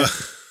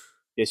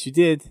 Yes, you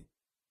did.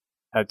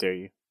 How dare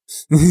you?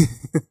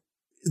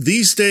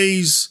 These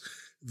days,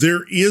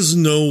 there is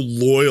no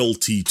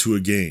loyalty to a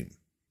game.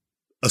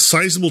 A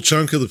sizable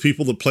chunk of the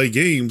people that play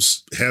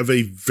games have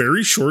a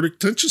very short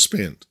attention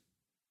span.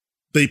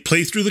 They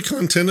play through the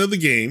content of the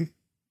game,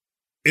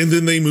 and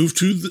then they move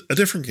to a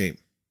different game.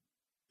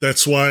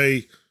 That's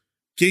why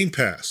Game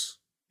Pass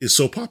is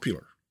so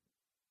popular.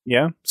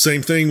 Yeah.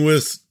 Same thing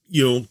with,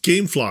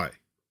 GameFly.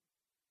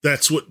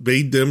 That's what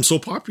made them so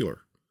popular.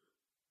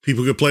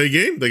 People could play a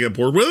game, they get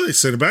bored with it, they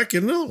send it back,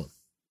 get another one.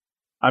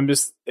 I'm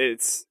just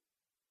it's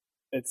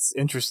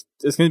interest.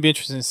 It's going to be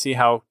interesting to see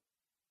how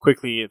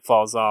quickly it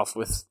falls off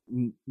with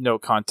no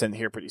content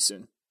here pretty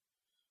soon.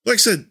 Like I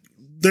said,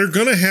 they're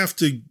going to have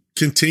to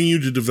continue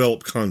to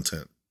develop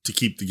content to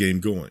keep the game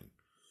going.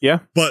 Yeah.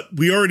 But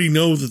we already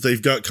know that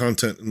they've got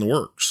content in the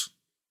works.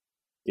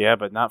 Yeah,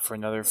 but not for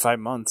another 5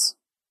 months.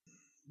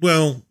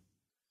 Well,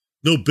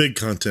 no big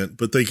content,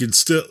 but they could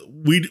still.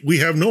 We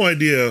have no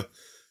idea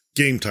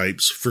game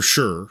types for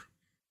sure.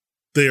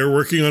 They are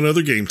working on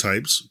other game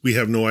types. We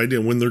have no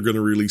idea when they're going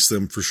to release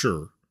them for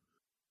sure.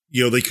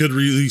 You know, they could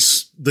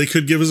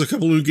give us a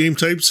couple new game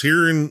types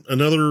here in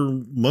another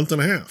month and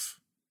a half.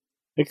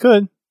 It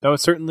could. That would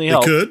certainly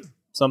help. It could.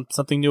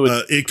 Something new.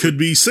 It could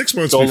be 6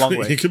 months.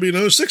 It could be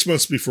another 6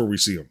 months before we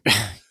see them.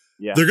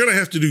 Yeah. They're going to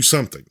have to do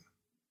something.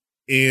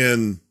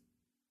 And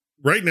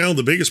right now,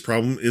 the biggest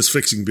problem is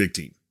fixing Big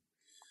Team.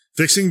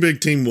 Fixing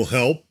Big Team will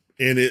help,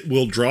 and it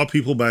will draw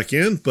people back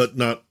in, but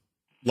not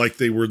like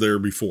they were there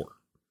before.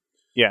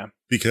 Yeah.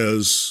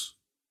 Because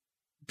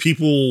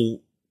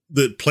people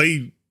that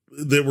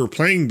were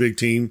playing Big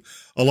Team,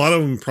 a lot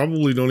of them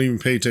probably don't even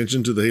pay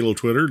attention to the Halo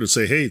Twitter to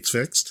say, hey, it's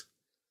fixed.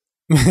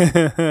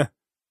 Yeah,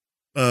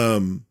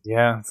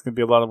 it's going to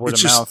be a lot of word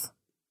of mouth.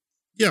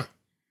 Yeah.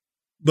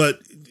 But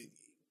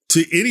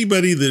to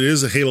anybody that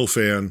is a Halo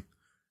fan,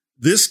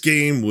 this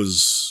game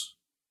was,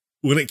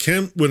 when it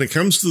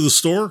comes to the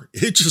store,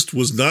 it just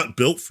was not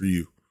built for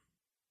you.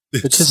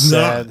 It's just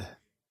sad.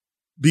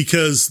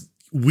 Because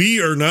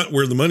we are not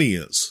where the money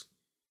is.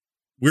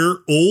 We're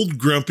old,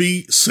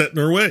 grumpy, set in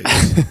our ways.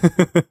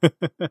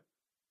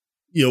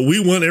 We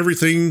want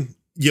everything.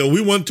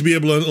 We want to be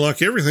able to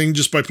unlock everything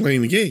just by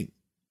playing the game.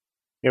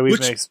 Yeah, we've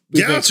been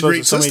it's a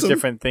great so system. many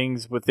different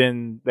things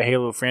within the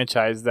Halo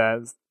franchise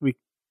that we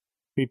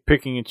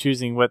picking and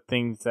choosing what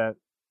things that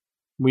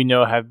we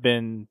know have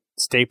been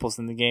staples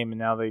in the game, and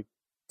now they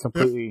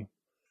completely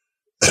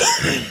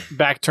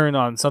back turn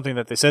on something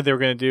that they said they were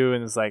going to do,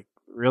 and it's like,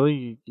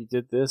 really, you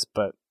did this?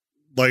 But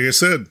like I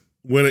said,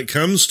 when it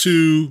comes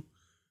to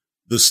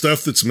the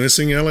stuff that's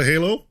missing out of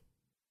Halo,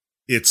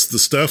 it's the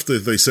stuff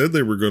that they said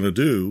they were going to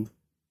do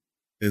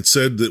and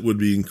said that would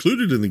be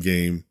included in the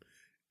game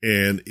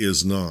and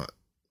is not.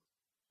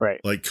 Right.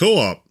 Like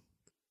co-op,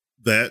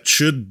 that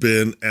should have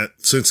been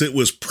since it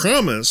was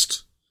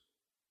promised,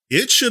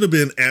 it should have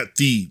been at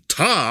the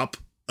top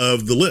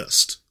of the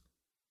list.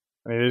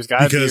 I mean, there's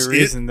got to be a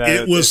reason that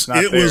it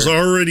was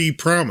already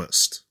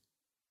promised.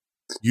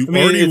 You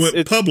already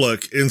went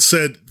public and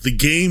said the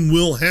game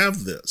will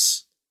have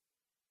this.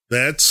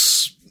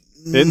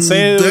 Didn't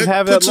say it would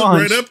have it at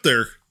launch. Right up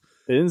there.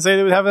 They didn't say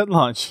they would have it at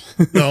launch.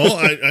 No,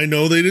 I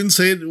know they didn't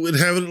say it would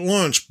have it at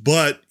launch,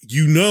 but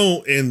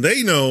and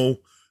they know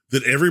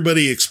that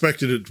everybody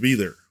expected it to be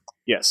there.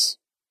 Yes.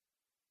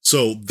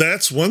 So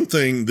that's one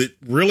thing that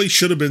really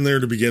should have been there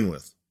to begin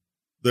with.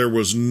 There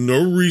was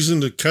no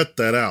reason to cut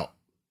that out.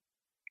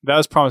 That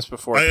was promised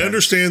before. I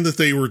understand that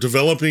they were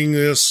developing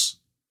this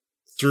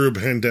through a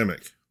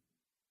pandemic.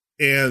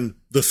 And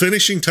the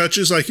finishing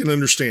touches I can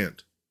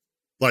understand.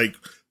 Like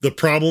the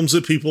problems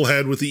that people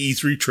had with the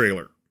E3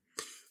 trailer.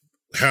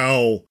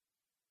 How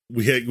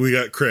we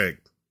got Craig.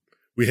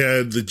 We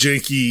had the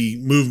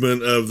janky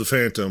movement of the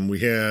Phantom. We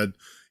had,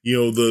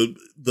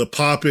 the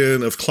pop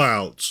in of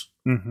clouds.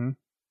 Mm-hmm.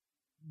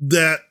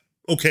 That,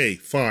 okay,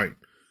 fine.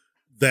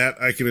 That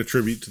I can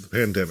attribute to the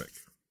pandemic.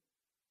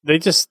 They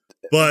just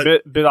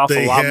bit off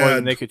a lot more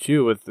than they could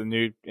chew with the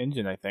new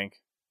engine, I think.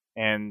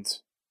 And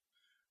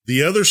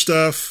the other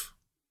stuff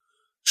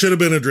should have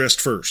been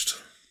addressed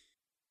first.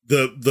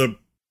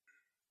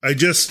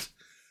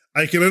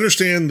 I can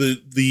understand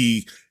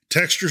the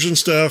textures and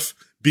stuff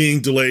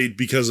being delayed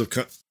because of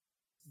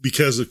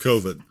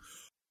COVID.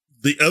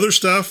 The other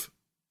stuff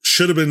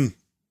should have been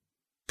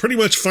pretty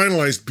much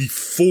finalized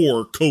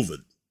before COVID.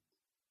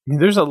 I mean,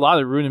 there's a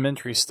lot of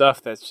rudimentary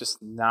stuff that's just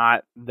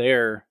not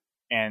there,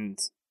 and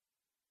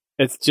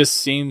it just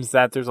seems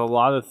that there's a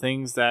lot of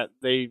things that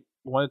they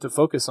wanted to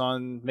focus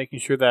on making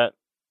sure that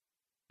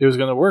it was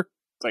going to work.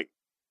 Like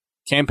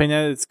campaign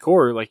at its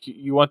core, like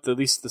you want at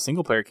least the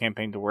single player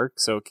campaign to work,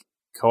 so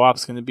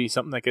co-op's going to be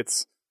something that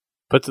gets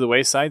put to the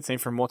wayside. Same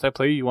for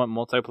multiplayer. You want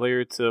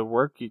multiplayer to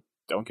work. You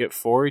don't get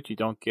Forge. You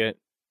don't get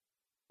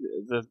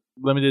the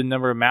limited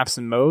number of maps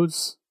and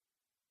modes.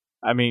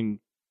 I mean,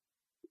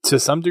 to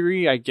some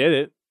degree, I get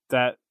it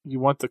that you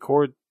want the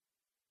core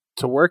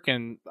to work,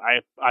 and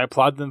I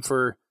applaud them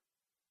for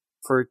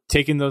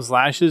taking those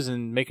lashes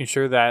and making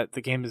sure that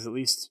the game is at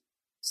least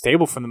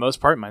stable for the most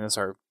part, minus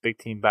our big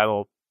team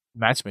battle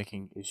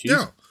matchmaking issues.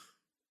 Yeah.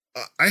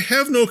 I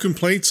have no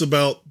complaints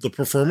about the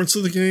performance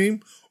of the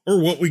game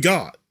or what we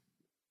got.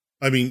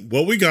 I mean,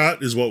 what we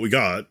got is what we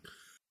got.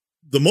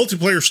 The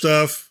multiplayer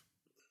stuff,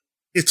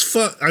 it's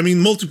fun. I mean,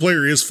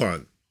 multiplayer is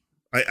fun.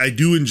 I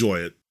do enjoy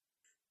it.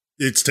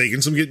 It's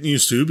taken some getting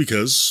used to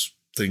because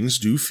things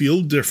do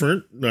feel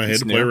different. I had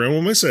to play around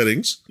with my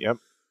settings. Yep.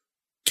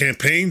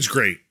 Campaign's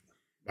great.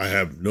 I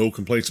have no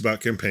complaints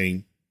about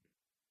campaign.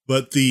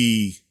 But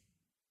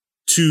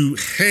to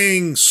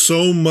hang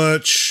so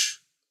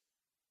much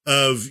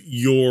of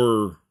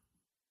your,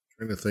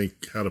 I'm trying to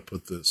think how to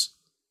put this.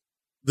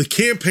 The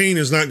campaign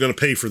is not going to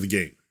pay for the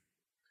game.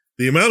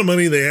 The amount of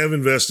money they have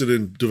invested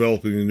in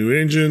developing a new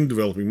engine,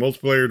 developing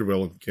multiplayer,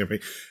 developing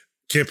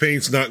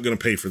campaign's not going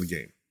to pay for the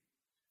game.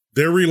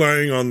 They're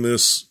relying on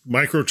this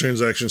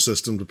microtransaction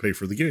system to pay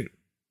for the game.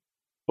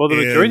 Well, the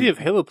majority of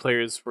Halo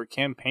players were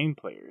campaign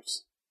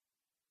players.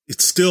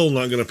 It's still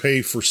not going to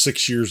pay for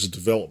 6 years of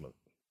development.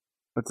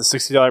 With the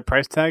 $60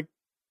 price tag?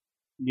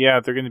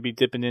 Yeah, they're going to be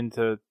dipping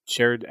into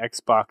shared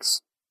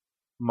Xbox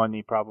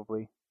money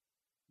probably.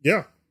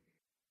 Yeah.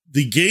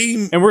 The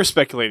game, and we're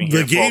speculating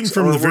here, the game folks.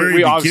 from the very we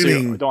beginning.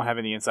 Obviously don't have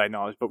any inside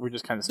knowledge, but we're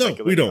just kind of No,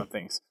 speculating we don't. on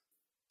things.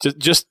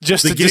 Just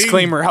a The game-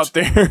 disclaimer out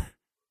there.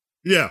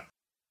 Yeah.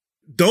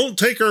 Don't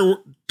take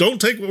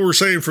what we're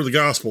saying for the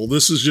gospel.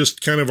 This is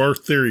just kind of our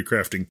theory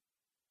crafting.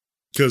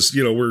 Because,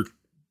 we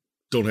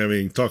don't have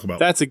anything to talk about.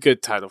 That's a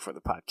good title for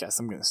the podcast.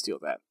 I'm going to steal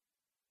that.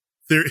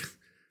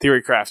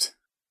 Theory Craft.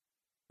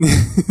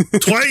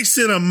 twice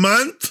in a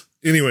month?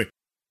 Anyway.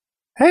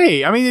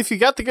 Hey, I mean, if you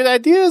got the good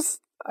ideas,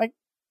 I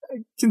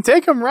can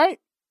take them, right?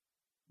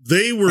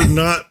 They were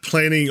not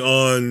planning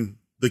on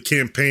the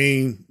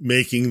campaign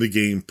making the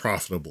game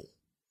profitable.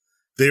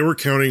 They were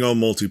counting on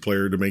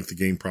multiplayer to make the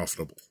game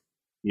profitable.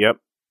 Yep.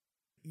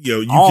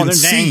 You All can the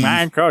see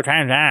dang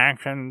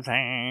microtransactions.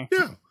 Eh?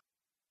 Yeah.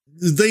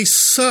 They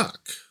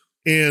suck.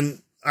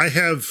 And I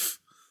have,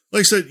 like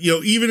I said,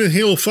 even in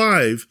Halo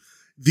 5,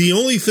 the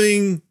only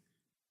things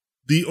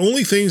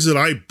that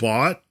I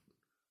bought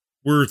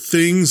were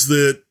things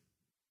that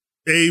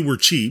were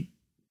cheap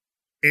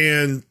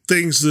and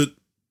things that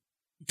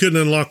you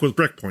couldn't unlock with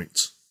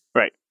breakpoints.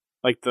 Right.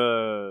 Like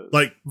the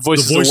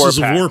Voices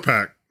of War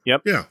pack.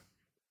 Yep. Yeah.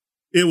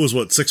 It was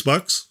what,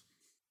 $6?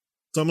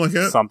 Something like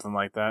that? Something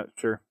like that,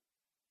 sure.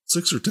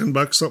 $6 or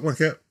 $10, something like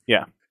that.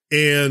 Yeah.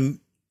 And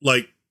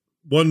like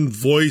one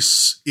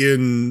voice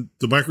in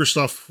the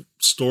Microsoft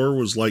store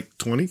was like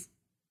 $20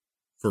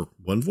 for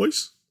one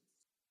voice.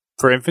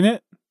 For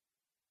Infinite?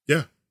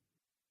 Yeah.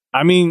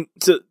 I mean,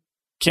 to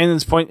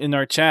Cannon's point in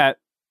our chat,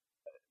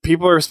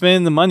 people are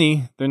spending the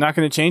money. They're not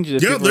going to change it.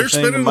 If Yeah, people they're are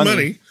spending spending the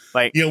money.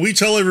 Like, we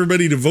tell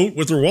everybody to vote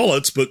with their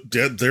wallets, but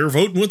they're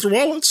voting with their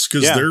wallets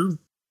because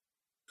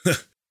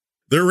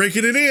they're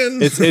raking it in.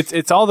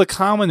 It's all the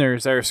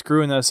commoners that are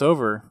screwing us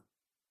over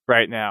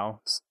right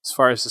now, as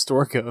far as the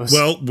store goes.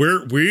 Well,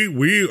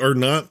 we are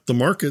not the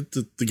market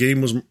that the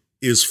game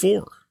is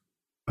for.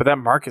 But that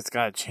market's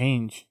got to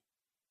change.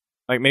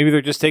 Like, maybe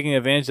they're just taking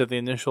advantage of the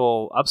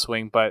initial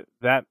upswing, but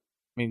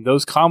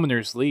those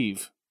commoners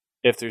leave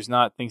if there's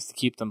not things to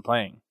keep them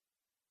playing.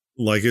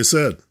 Like I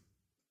said,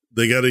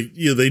 they got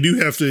to. They do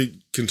have to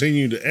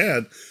continue to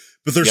add,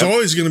 but there's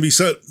always going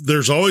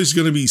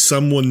to be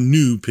someone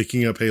new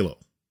picking up Halo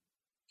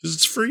because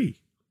it's free.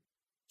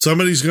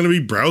 Somebody's going to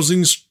be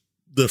browsing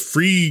the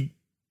free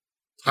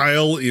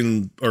tile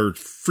or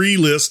free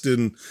list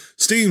in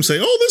Steam, say,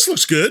 "Oh, this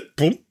looks good."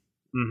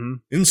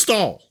 Boom,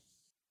 install.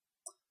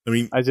 I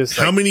mean,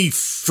 how many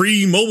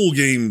free mobile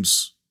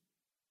games?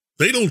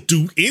 They don't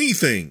do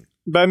anything.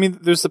 But I mean,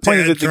 there's the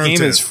point that the content.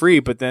 game is free,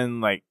 but then,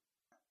 like,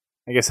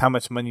 I guess how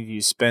much money do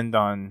you spend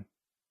on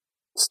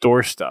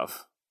store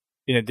stuff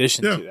in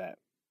addition to that?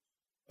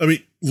 I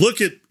mean,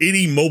 look at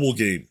any mobile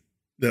game.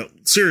 Now,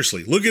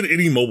 seriously, look at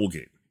any mobile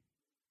game.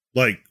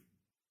 Like,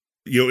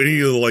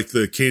 any of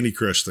the Candy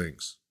Crush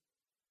things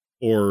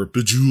or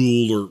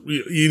Bejeweled or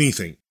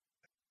anything.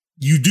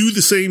 You do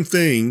the same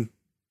thing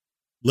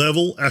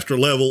level after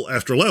level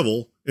after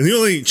level, and the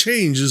only thing that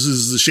changes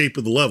is the shape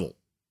of the level.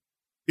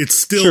 It's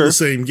still the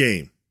same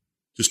game,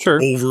 just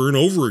over and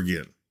over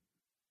again.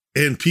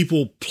 And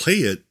people play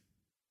it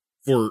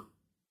for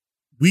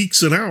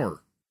weeks an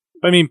hour.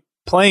 I mean,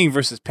 playing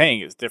versus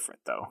paying is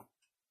different, though.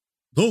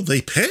 No,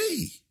 they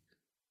pay.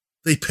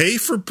 They pay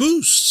for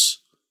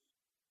boosts.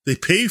 They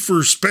pay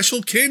for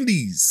special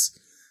candies.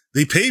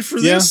 They pay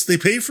for this. They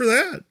pay for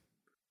that.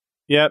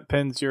 Yeah,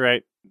 Pens, you're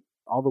right.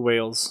 All the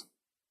whales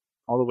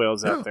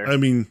out there. I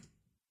mean,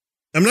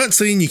 I'm not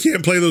saying you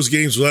can't play those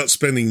games without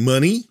spending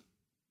money.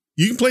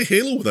 You can play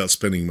Halo without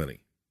spending money.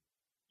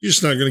 You're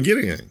just not going to get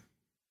anything.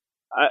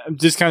 I'm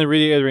just kind of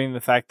reiterating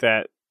the fact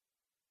that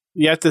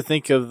you have to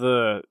think of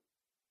the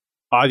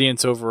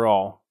audience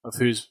overall of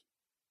who's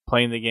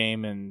playing the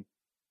game, and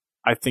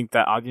I think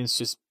that audience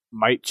just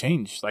might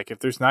change. Like, if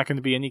there's not going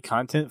to be any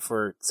content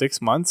for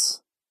 6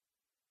 months,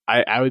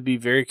 I would be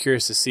very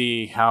curious to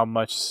see how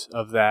much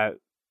of that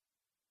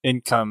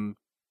income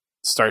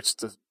starts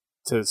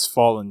to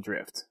fall and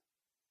drift.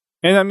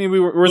 And I mean,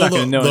 we're not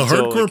going to know. The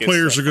hardcore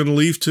players are going to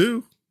leave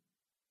too.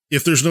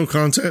 If there's no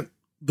content,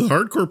 the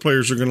hardcore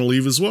players are going to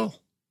leave as well.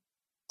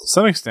 To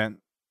some extent.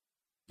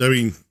 I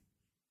mean,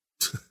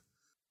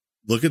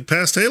 look at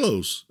past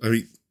Halos. I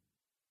mean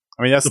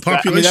that's the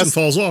population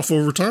falls off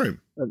over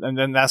time. And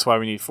then that's why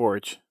we need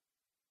Forge.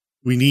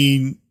 We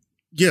need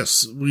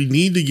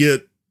to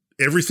get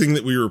everything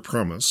that we were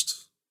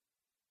promised.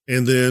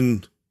 And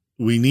then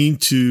we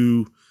need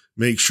to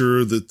make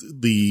sure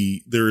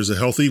that there is a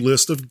healthy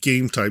list of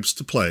game types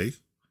to play,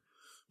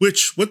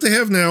 which what they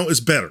have now is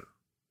better.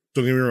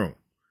 Don't get me wrong.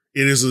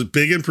 It is a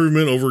big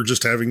improvement over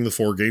just having the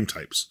 4 game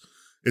types.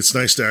 It's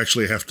nice to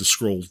actually have to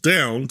scroll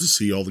down to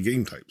see all the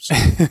game types.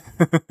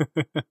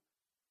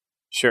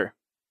 Sure.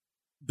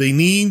 They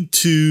need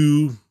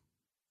to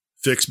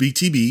fix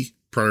BTB,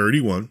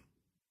 priority 1.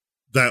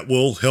 That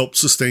will help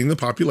sustain the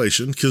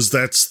population because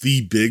that's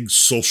the big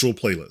social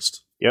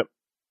playlist. Yep.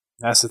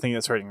 That's the thing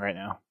that's hurting right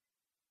now.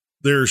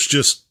 There's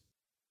just,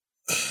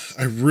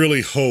 I really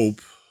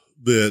hope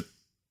that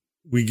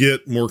we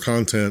get more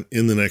content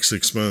in the next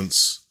 6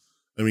 months.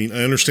 I mean,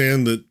 I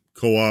understand that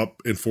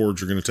co-op and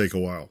Forge are going to take a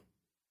while,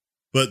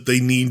 but they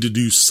need to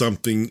do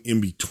something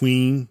in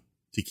between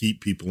to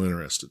keep people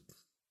interested.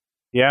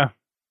 Yeah.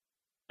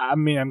 I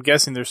mean, I'm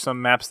guessing there's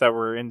some maps that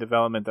were in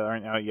development that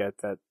aren't out yet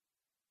that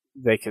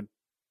they could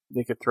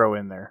throw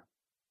in there.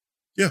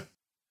 Yeah.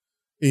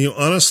 And,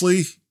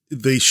 honestly,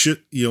 they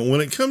should,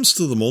 when it comes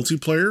to the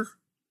multiplayer,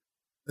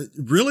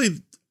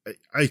 really,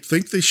 I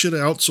think they should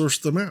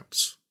outsource the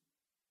maps.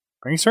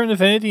 Bring Certain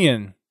Affinity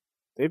in.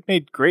 They've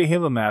made great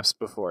Halo maps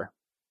before.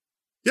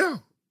 Yeah.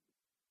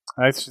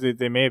 Actually,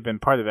 they may have been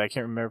part of it. I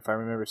can't remember if I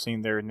remember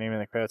seeing their name in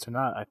the credits or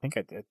not. I think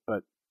I did,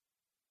 but...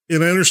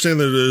 And I understand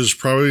that there's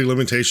probably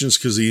limitations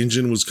because the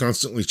engine was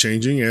constantly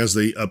changing as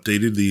they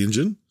updated the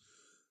engine.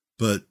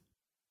 But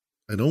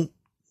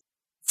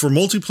for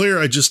multiplayer,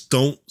 I just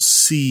don't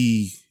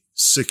see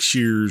 6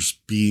 years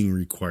being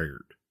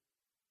required.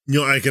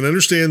 I can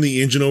understand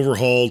the engine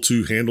overhaul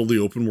to handle the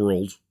open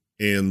world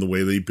and the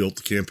way they built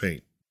the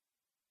campaign.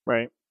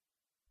 Right.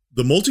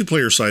 The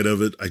multiplayer side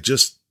of it, I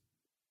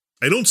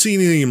don't see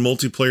anything in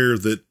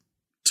multiplayer that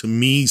to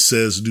me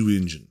says new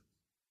engine.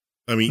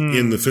 I mean,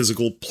 in the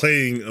physical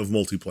playing of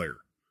multiplayer,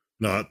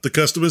 not the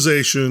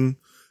customization,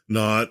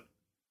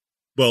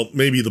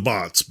 maybe the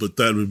bots, but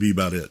that would be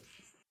about it.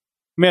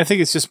 I mean, I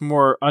think it's just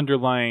more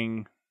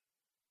underlying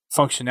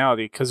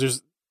functionality because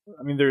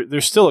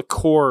there's still a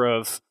core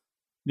of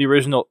the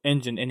original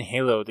engine in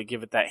Halo to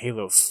give it that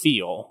Halo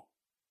feel.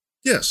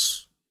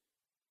 Yes.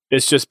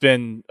 It's just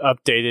been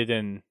updated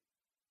and...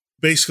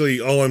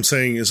 Basically, all I'm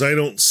saying is I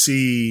don't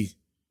see...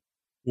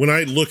 When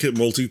I look at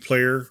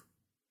multiplayer,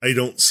 I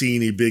don't see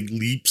any big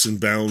leaps and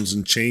bounds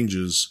and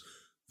changes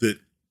that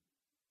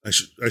I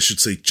should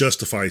say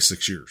justify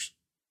 6 years.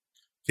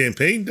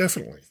 Campaign,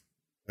 definitely.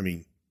 I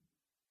mean,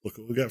 look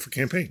what we got for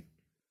campaign.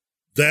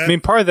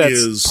 Part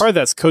of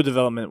that's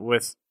co-development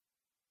with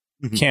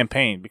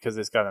campaign because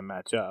it's got to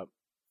match up.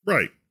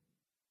 Right.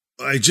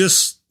 I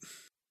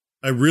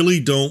really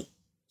don't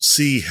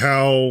see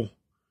how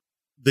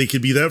they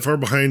could be that far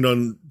behind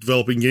on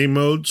developing game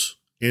modes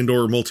and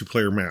or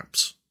multiplayer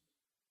maps.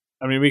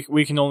 I mean,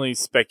 we can only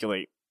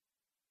speculate.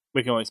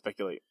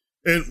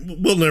 And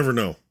we'll never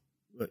know.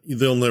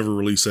 They'll never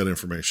release that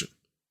information.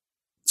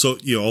 So,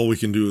 all we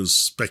can do is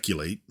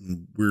speculate.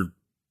 And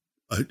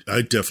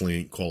I definitely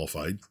ain't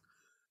qualified.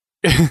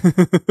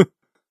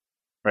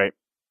 Right.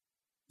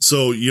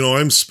 So,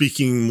 I'm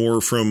speaking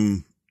more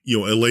from, a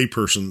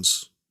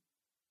layperson's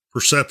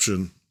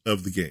perception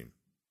of the game.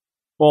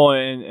 Well,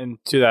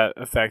 and to that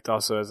effect,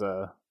 also as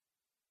a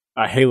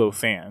Halo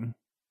fan,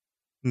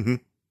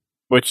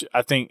 which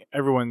I think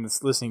everyone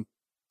that's listening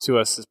to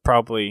us is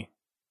probably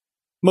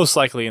most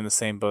likely in the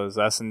same boat as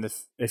us. And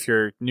if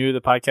you're new to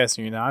the podcast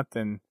and you're not,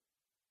 then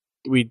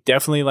we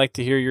definitely like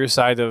to hear your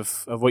side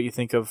of what you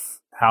think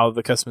of how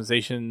the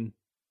customization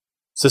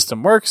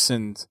system works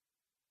and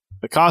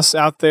the costs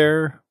out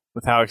there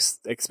with how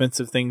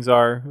expensive things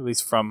are, at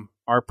least from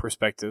our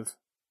perspective.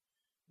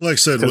 Like I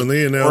said, when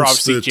they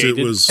announced that it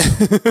was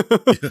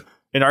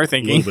in our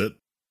thinking, a little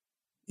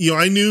bit,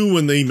 I knew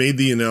when they made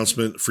the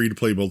announcement free to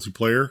play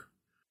multiplayer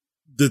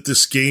that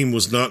this game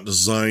was not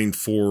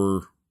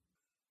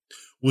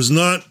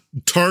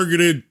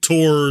targeted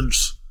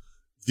towards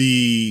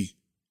the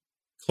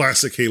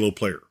classic Halo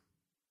player.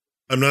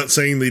 I'm not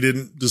saying they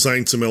didn't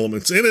design some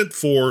elements in it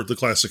for the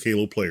classic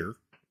Halo player.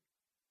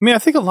 I mean, I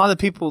think a lot of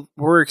people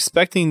were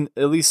expecting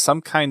at least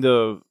some kind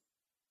of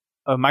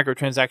a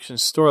microtransaction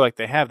store like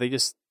they have.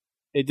 It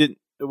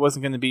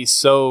wasn't going to be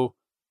so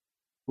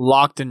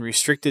locked and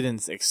restricted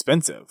and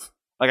expensive.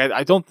 Like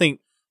I don't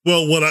think.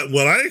 Well, what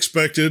I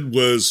expected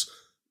was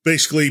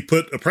basically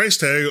put a price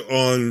tag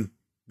on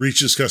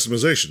Reach's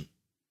customization.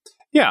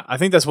 Yeah, I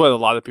think that's what a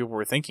lot of people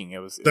were thinking.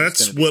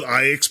 That's what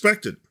I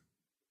expected.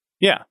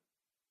 Yeah.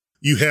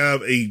 You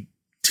have a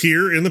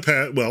tier in the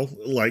past,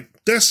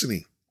 like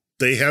Destiny.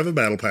 They have a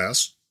battle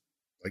pass,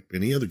 like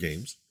many other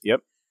games.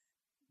 Yep.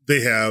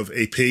 They have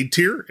a paid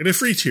tier and a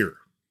free tier.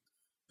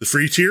 The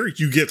free tier,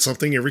 you get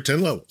something every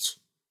 10 levels.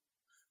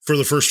 For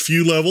the first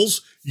few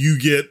levels, you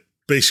get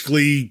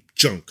basically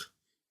junk.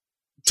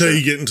 Till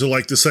you get into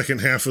like the second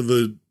half of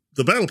the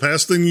battle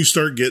pass, then you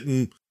start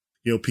getting,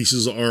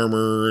 pieces of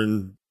armor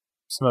and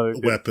some other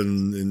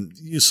weapon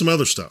and some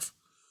other stuff.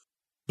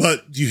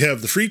 But you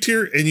have the free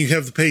tier and you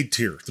have the paid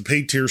tier. The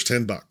paid tier is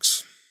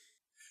 $10.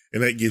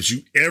 And that gives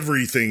you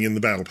everything in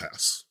the battle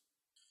pass.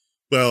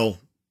 Well,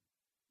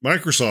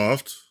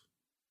 Microsoft,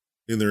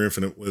 in their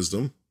infinite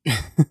wisdom,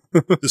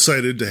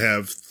 decided to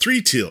have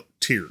 3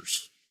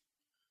 tiers.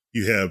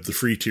 You have the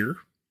free tier,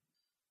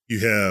 you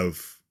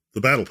have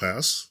the battle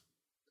pass,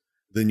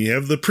 then you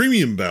have the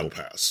premium battle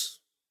pass.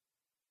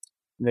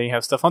 And then you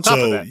have stuff on top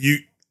of that. So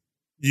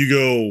you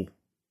go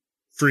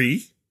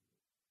free,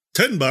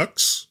 $10,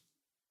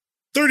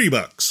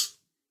 $30.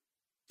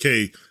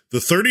 Okay, the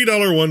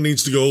 $30 one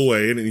needs to go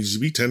away and it needs to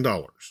be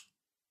 $10.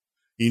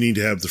 You need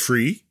to have the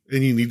free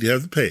and you need to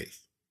have the pay.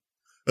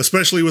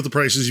 Especially with the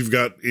prices you've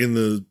got in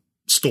the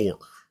store.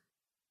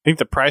 think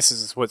the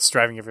prices is what's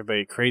driving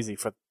everybody crazy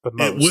for the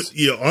most.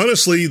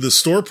 Honestly, the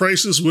store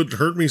prices wouldn't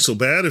hurt me so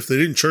bad if they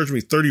didn't charge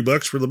me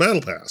 $30 for the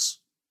battle pass.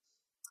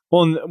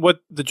 Well, and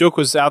what the joke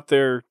was out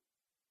there,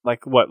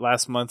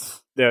 last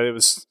month? Yeah, it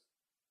was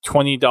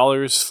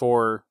 $20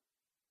 for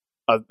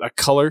a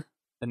color,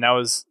 and that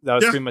was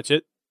pretty much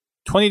it.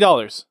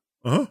 $20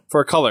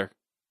 for a color.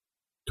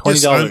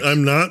 $20. Yes,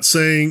 I'm not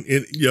saying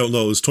it.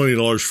 No, it's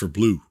 $20 for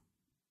blue.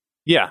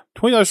 Yeah,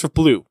 $20 for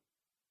blue,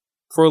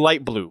 for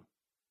light blue.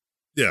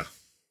 Yeah,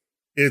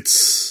 it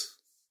just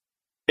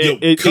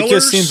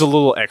seems a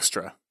little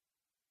extra.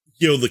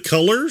 The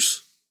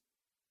colors,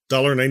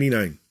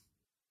 $1.99,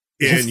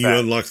 and you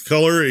unlock the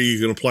color, and you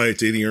can apply it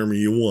to any armor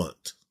you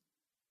want.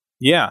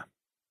 Yeah,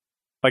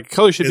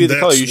 color should be the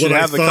color. You should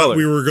have the color. That's what I thought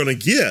we were going to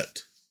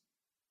get.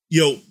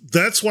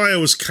 That's why I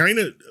was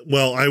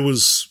I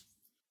was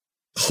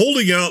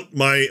holding out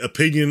my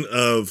opinion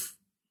of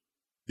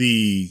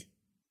the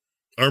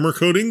armor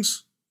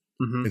coatings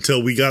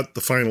until we got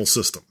the final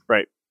system.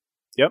 Right.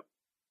 Yep.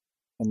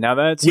 And now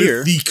that it's with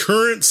here. The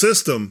current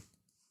system,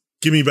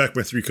 give me back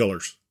my 3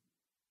 colors.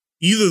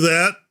 Either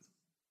that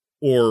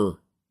or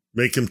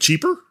make them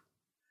cheaper.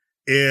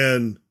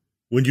 And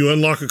when you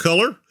unlock a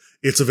color,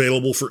 it's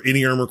available for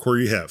any armor core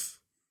you have.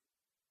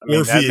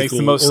 Or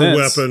vehicle, or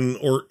weapon,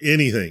 or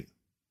anything.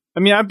 I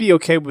mean, I'd be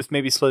okay with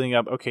maybe splitting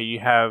up. Okay, you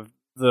have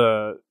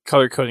the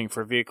color coding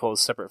for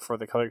vehicles separate for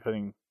the color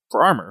coding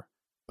for armor.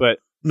 But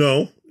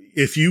no,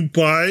 if you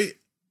buy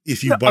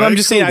I'm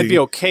just saying I'd be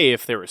okay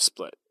if they were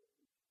split.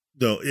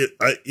 No,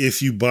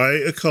 if you buy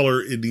a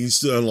color, it needs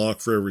to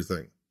unlock for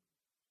everything.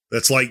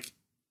 That's like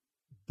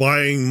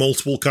buying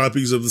multiple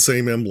copies of the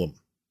same emblem.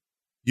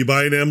 You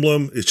buy an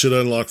emblem, it should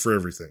unlock for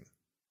everything.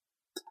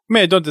 I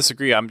mean, I don't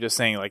disagree. I'm just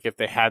saying, if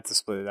they had to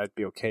split it, I'd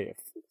be okay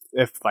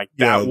if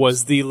that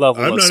was the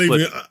level of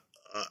split.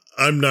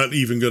 I'm not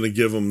even going to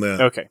give them that.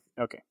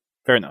 Okay,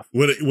 fair enough.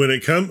 When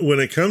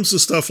it comes to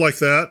stuff like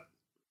that,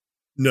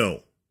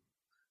 no.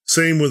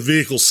 Same with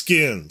vehicle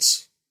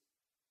skins.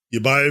 You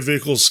buy a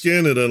vehicle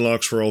skin, it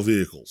unlocks for all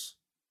vehicles,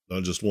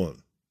 not just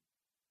one.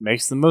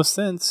 Makes the most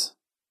sense.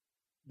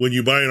 When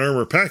you buy an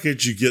armor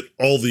package, you get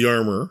all the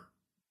armor,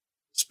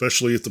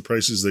 especially at the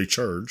prices they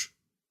charge.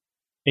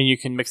 And you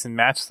can mix and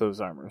match those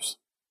armors.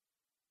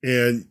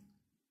 And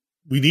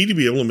we need to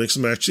be able to mix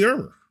and match the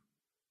armor.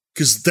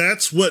 Because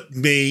that's what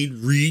made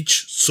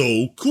Reach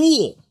so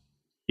cool.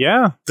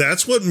 Yeah.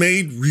 That's what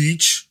made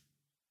Reach...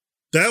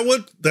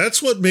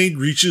 That's what made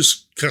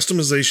Reach's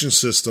customization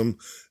system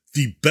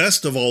the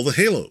best of all the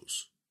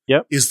Halos.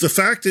 Yep. Is the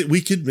fact that we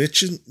could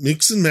mix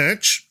and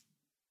match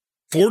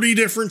 40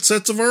 different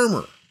sets of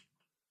armor.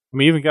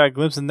 We even got a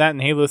glimpse in that in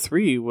Halo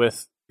 3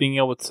 with being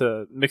able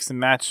to mix and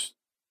match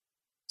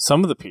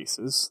some of the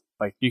pieces.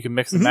 You can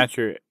mix and match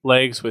your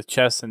legs with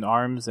chest and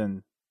arms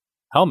and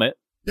helmet.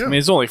 Yeah. I mean,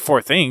 it's only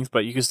 4 things,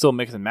 but you can still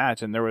mix and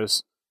match. And there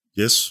was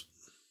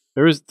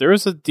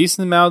a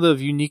decent amount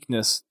of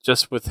uniqueness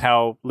just with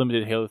how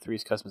limited Halo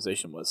 3's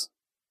customization was.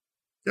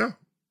 Yeah.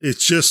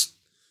 It's just,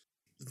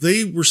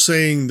 they were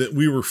saying that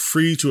we were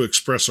free to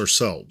express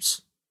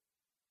ourselves.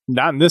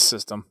 Not in this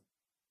system.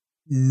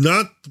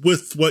 Not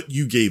with what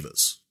you gave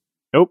us.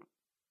 Nope.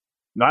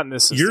 Not in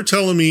this system. You're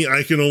telling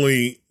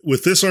me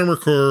with this armor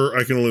core,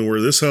 I can only wear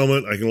this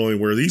helmet, I can only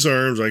wear these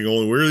arms, I can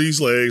only wear these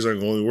legs, I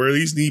can only wear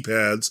these knee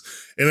pads,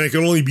 and I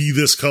can only be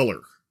this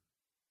color.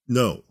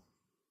 No.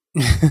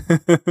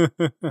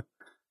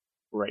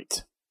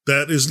 Right.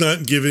 That is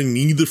not giving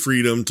me the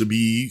freedom to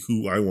be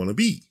who I want to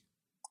be.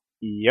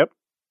 Yep.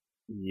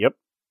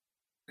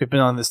 We've been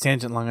on this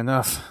tangent long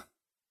enough.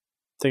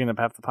 Taking up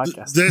half the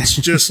podcast. That's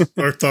just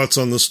our thoughts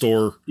on the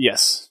store.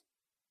 Yes.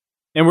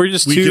 And we're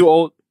just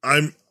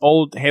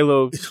old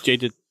Halo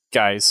jaded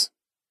guys.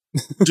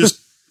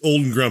 Just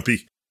old and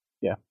grumpy.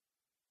 Yeah.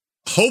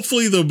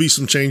 Hopefully there'll be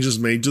some changes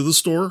made to the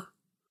store,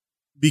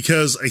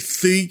 because I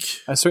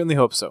certainly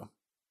hope so.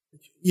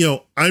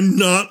 I'm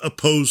not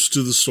opposed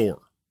to the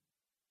store.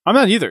 I'm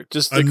not either.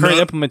 Just the current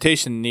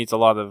implementation needs a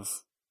lot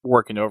of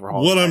work and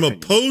overhaul. What I'm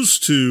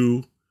opposed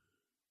to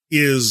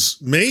is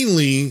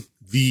mainly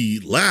the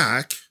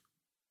lack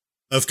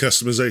of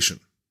customization.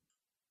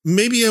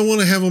 Maybe I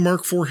want to have a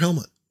Mark IV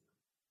helmet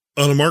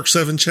on a Mark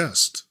VII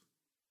chest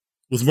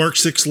with Mark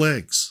VI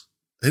legs.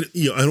 I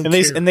don't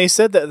care. And they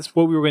said that's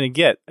what we were going to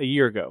get a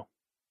year ago.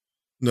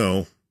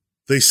 No.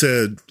 They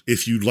said,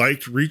 if you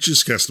liked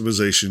Reach's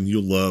customization,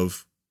 you'll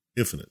love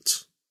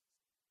Infinite's.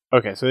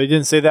 Okay, so they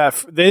didn't say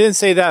that. They didn't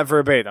say that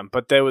verbatim,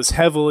 but that was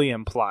heavily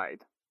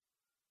implied.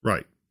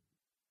 Right.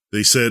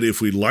 They said if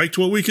we liked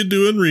what we could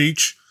do in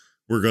Reach,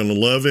 we're going to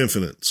love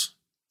Infinite's.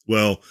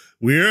 Well,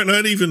 we're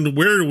not even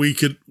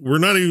we're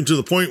not even to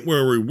the point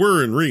where we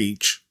were in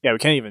Reach. Yeah, we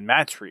can't even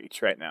match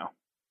Reach right now.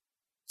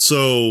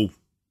 So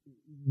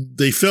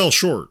they fell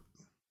short.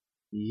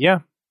 Yeah,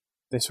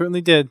 they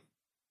certainly did.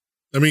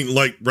 I mean,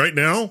 right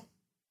now,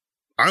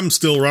 I'm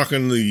still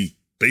rocking the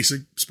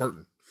basic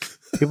Spartan.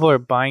 People are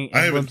buying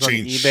emblems on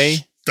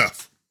eBay.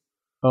 Stuff.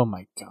 Oh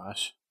my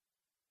gosh.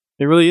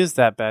 It really is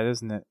that bad,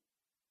 isn't it?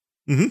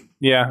 Mm-hmm.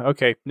 Yeah,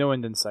 okay. No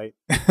end in sight.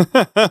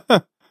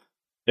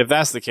 If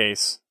that's the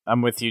case,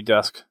 I'm with you,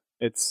 Dusk.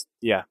 That's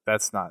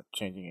not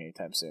changing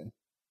anytime soon.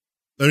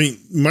 I mean,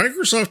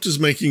 Microsoft is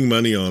making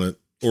money on it,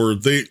 or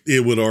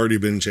it would already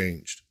been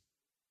changed.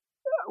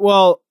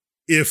 Well,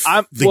 if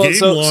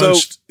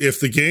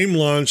the game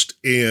launched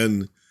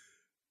and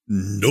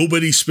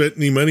nobody spent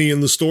any money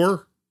in the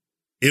store,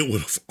 it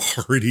would have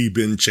already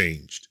been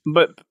changed.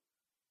 But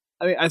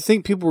I mean, I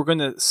think people were going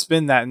to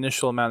spend that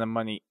initial amount of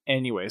money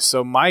anyway.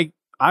 So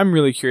I'm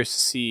really curious to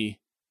see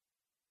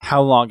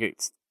how long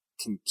it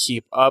can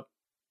keep up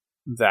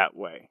that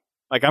way.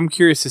 Like, I'm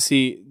curious to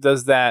see,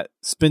 does that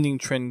spending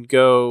trend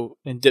go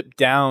and dip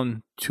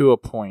down to a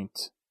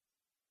point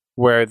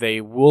where they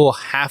will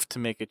have to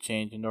make a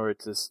change in order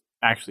to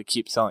actually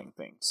keep selling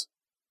things?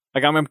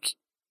 Like, and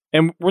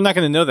we're not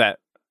going to know that.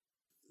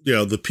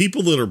 Yeah, the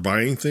people that are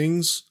buying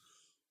things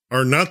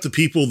are not the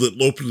people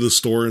that opened the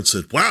store and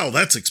said, wow,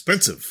 that's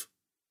expensive,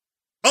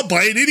 I'll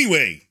buy it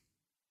anyway.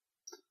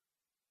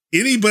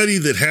 Anybody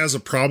that has a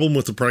problem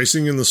with the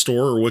pricing in the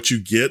store or what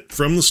you get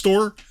from the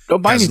store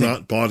has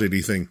not bought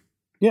anything.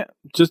 Yeah,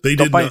 just they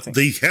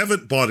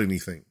haven't bought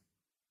anything.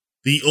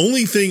 The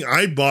only thing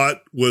I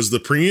bought was the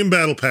premium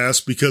battle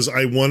pass because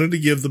I wanted to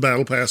give the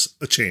battle pass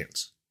a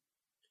chance.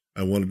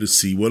 I wanted to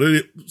see what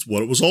it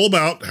was all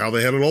about, how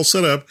they had it all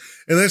set up,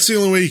 and that's the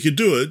only way you could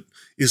do it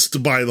is to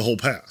buy the whole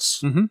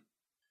pass. Mm-hmm.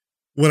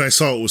 When I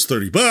saw it was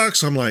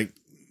 $30, I'm like,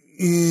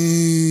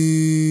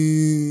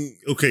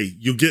 okay,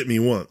 you'll get me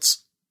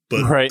once,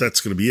 but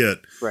that's going to be it.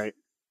 Right.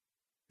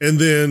 And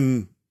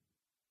then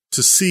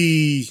to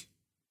see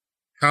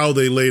how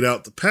they laid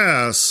out the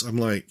pass, I'm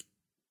like,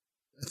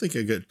 I think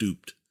I got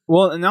duped.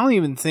 Well, and I don't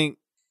even think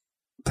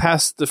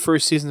past the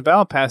first season of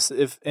Battle Pass,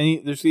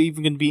 there's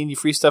even going to be any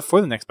free stuff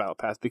for the next Battle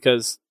Pass,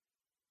 because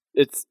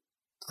it's,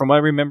 from what I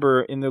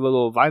remember in their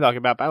little Vidoc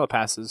about Battle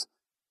Passes,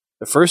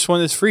 the first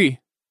one is free.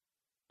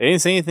 They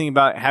didn't say anything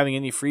about having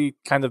any free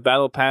kind of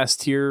Battle Pass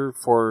tier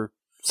for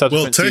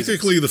subsequent seasons. Well,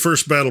 technically, the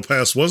first Battle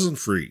Pass wasn't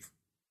free.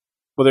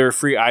 Well, there were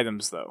free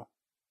items, though.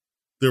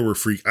 There were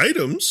free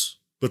items,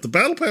 but the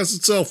Battle Pass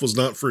itself was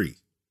not free.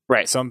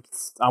 Right, so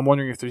I'm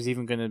wondering if there's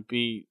even going to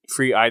be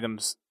free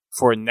items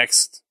for the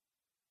next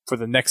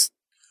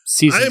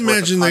season. I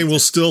imagine they will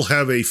still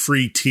have a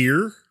free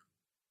tier,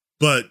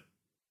 but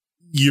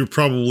you're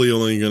probably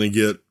only going to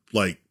get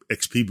like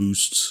XP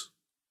boosts,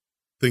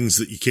 things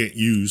that you can't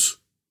use.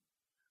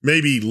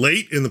 Maybe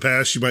late in the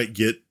pass, you might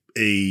get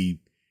they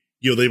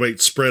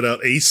might spread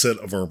out a set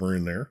of armor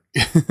in there.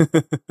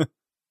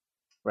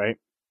 Right.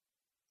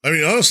 I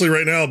mean, honestly,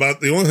 right now, about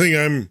the only thing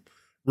I'm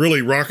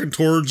really rocking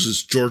towards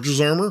is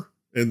George's armor,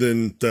 and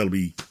then that'll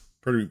be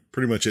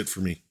pretty much it for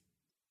me.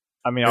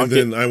 I mean,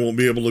 I won't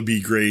be able to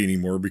be Gray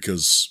anymore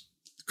because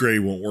Gray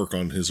won't work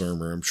on his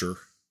armor, I'm sure.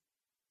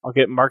 I'll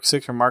get Mark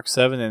 6 or Mark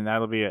 7, and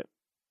that'll be it.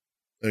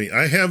 I mean,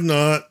 I have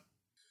not,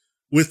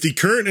 with the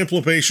current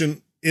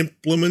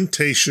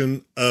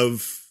implementation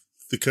of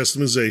the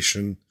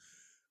customization,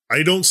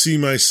 I don't see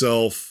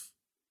myself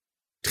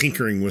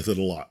tinkering with it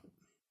a lot.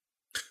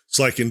 It's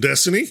like in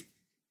Destiny,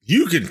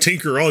 you can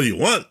tinker all you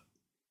want.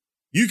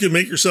 You can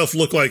make yourself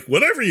look like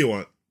whatever you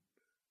want.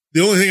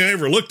 The only thing I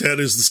ever looked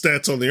at is the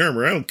stats on the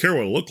armor. I don't care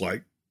what it looked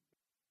like,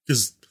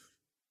 because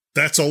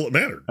that's all that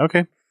mattered.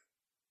 Okay.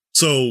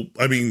 So,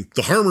 I mean,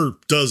 the armor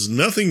does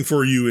nothing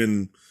for you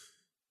in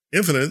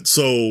Infinite,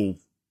 so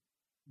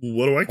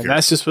what do I care? And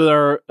that's just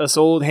what us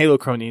old Halo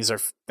cronies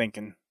are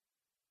thinking.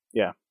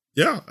 Yeah.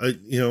 Yeah,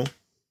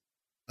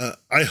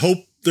 I hope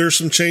there's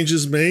some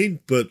changes made,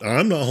 but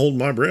I'm not holding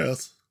my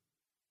breath.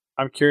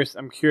 I'm curious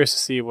to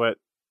see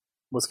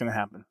what's going to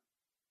happen.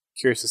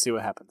 Curious to see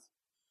what happens.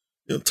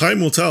 Time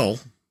will tell,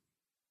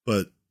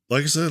 but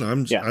like I said,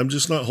 I'm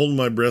just not holding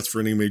my breath for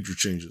any major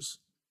changes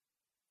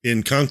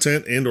in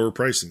content and or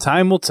pricing.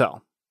 Time will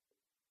tell.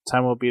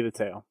 Time will be the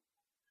tale.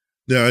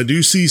 Now, I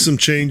do see some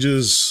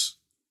changes,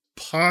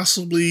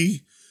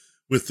 possibly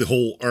with the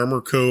whole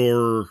Armor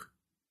Core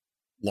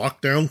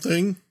lockdown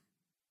thing.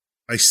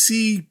 I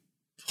see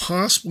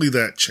possibly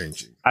that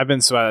changing. I've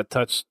been so out of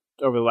touch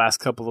over the last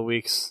couple of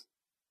weeks.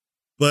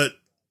 But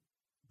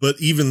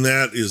even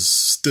that is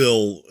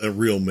still a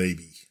real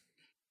maybe.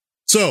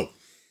 So,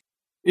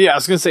 yeah, I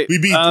was gonna say we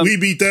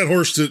beat that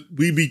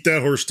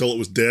horse till it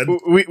was dead.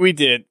 We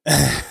did,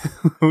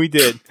 we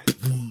did.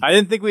 I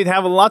didn't think we'd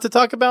have a lot to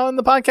talk about in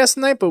the podcast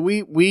tonight, but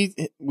we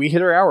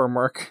hit our hour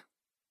mark.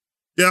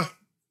 Yeah,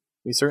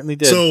 we certainly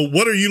did. So,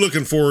 what are you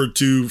looking forward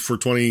to for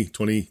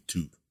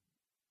 2022?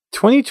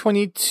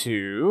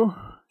 2022.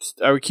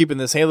 Are we keeping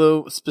this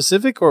Halo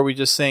specific, or are we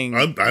just saying?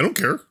 I don't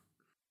care.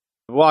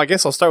 Well, I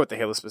guess I'll start with the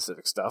Halo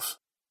specific stuff.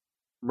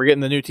 We're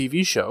getting the new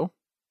TV show,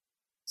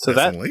 so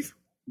definitely.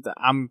 that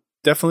I'm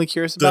definitely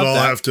curious about. I'll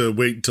have to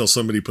wait until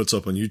somebody puts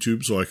up on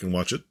YouTube so I can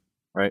watch it.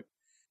 Right.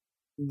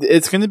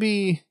 It's going to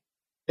be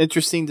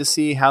interesting to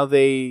see how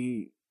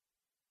they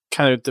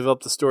kind of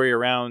develop the story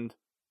around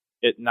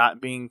it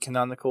not being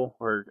canonical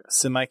or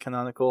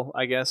semi-canonical,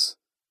 I guess.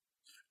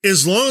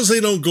 As long as they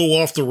don't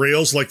go off the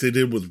rails like they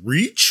did with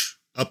Reach,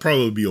 I'll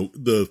probably be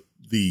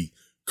the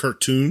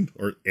cartoon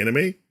or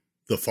anime,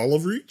 The Fall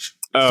of Reach.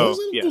 long as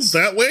they don't yes. go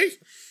that way,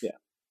 Yeah.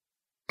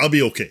 I'll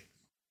be okay.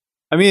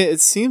 I mean,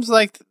 it seems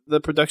like the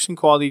production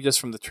quality just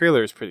from the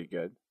trailer is pretty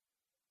good.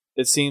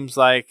 It seems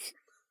like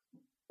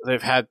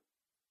they've had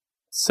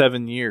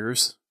 7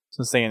 years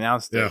since they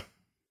announced it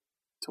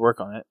to work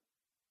on it.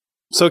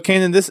 So,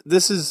 Kanan,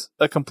 this is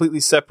a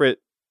completely separate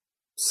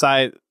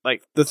side.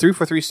 Like, the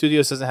 343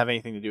 Studios doesn't have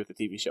anything to do with the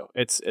TV show.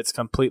 It's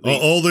completely...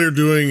 All they're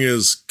doing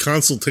is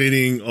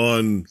consultating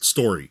on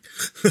story.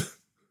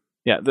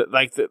 Yeah,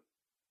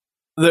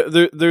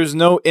 there's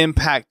no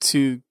impact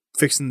to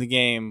fixing the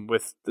game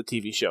with the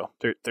TV show.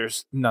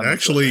 There's none.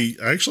 Actually,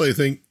 I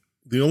think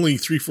the only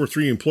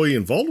 343 employee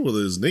involved with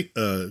it is Nick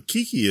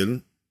Kiki,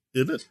 isn't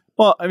it?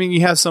 Well, I mean,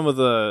 you have some of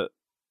the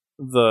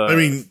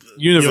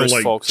universe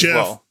like folks Jeff, as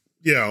well.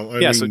 Yeah, I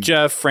mean, so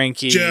Jeff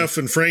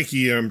and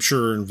Frankie, I'm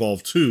sure are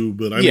involved too.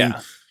 But I mean,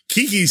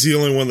 Kiki's the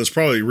only one that's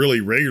probably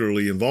really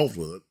regularly involved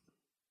with it.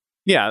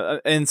 Yeah,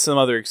 and some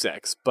other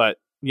execs, but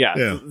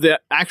the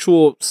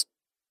actual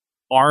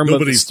arm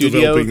Nobody's of the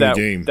studio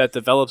that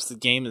develops the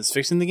game is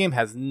fixing the game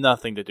has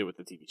nothing to do with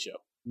the TV show.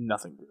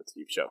 Nothing to do with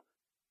the TV show.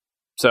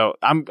 So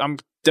I'm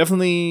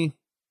definitely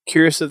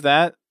curious of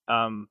that.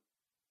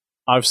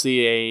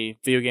 Obviously, a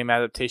video game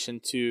adaptation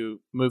to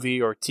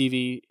movie or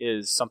TV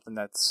is something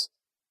that's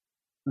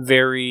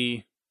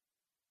we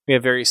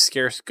have very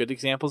scarce good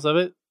examples of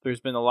it. There's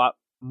been a lot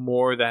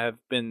more that have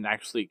been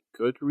actually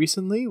good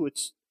recently,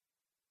 which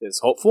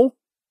is hopeful.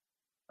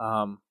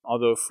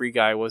 Although Free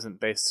Guy wasn't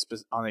based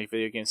on a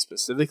video game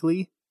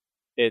specifically,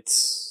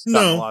 it's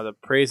gotten a lot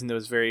of praise and it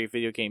was very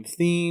video game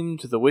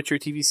themed. The Witcher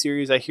TV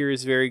series I hear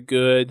is very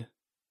good.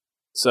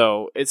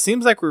 So it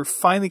seems like we're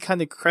finally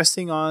kind of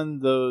cresting on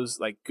those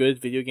like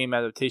good video game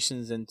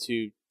adaptations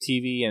into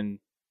TV and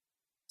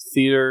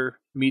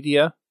theater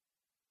media.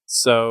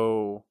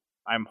 So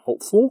I'm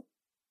hopeful.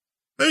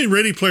 I mean,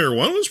 Ready Player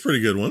One was a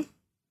pretty good one.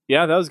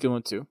 Yeah, that was a good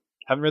one too.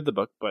 Haven't read the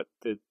book, but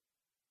the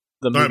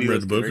movie I haven't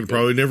read the book and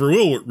probably never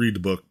will read the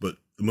book, but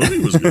the movie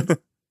was good.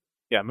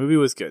 Yeah, movie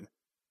was good.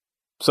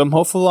 So I'm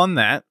hopeful on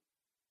that.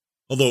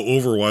 Although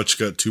Overwatch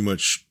got too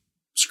much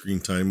screen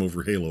time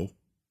over Halo.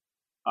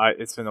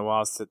 It's been a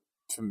while for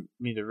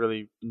me to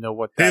really know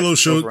what that Halo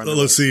showed.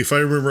 Let's see if I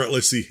remember.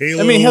 Let's see.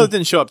 Halo. I mean, Halo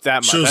didn't show up that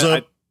much. Shows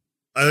up.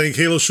 I think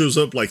Halo shows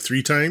up like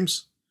 3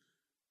 times,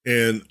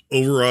 and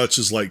Overwatch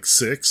is like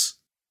 6.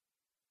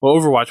 Well,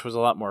 Overwatch was a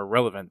lot more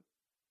relevant.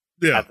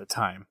 Yeah, at the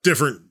time.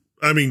 Different.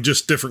 I mean,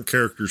 just different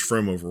characters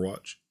from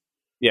Overwatch.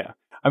 Yeah,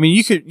 I mean,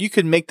 you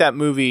could make that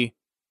movie,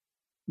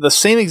 the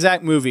same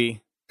exact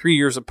movie, 3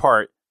 years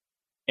apart,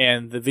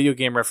 and the video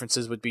game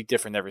references would be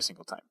different every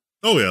single time.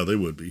 Oh yeah, they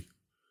would be.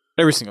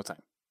 Every single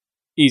time.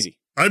 Easy.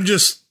 I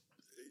just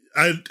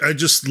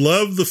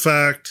love the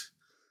fact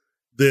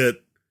that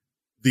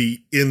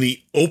in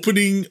the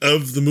opening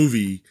of the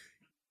movie,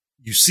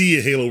 you see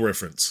a Halo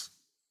reference.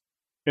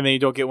 And then you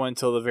don't get one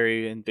until the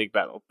very end big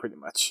battle, pretty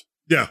much.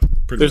 Yeah,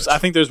 pretty much. I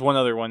think there's one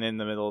other one in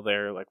the middle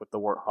there, like with the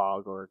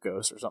Warthog or a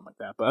Ghost or something like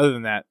that. But other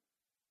than that,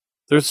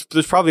 there's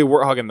probably a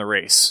Warthog in the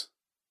race,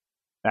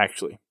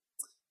 actually.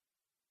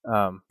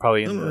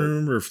 Probably in I don't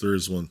remember if there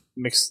is one.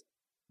 Mixed.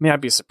 I mean,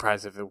 I'd be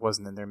surprised if it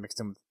wasn't in there, mixed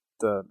in with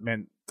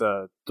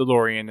the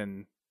DeLorean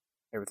and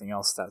everything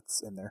else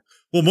that's in there.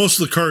 Well,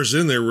 most of the cars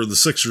in there were the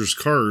Sixers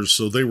cars,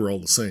 so they were all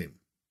the same.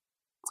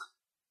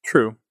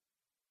 True.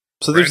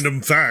 So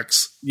random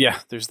facts. Yeah,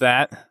 there's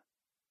that.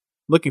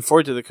 Looking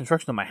forward to the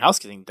construction of my house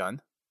getting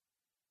done.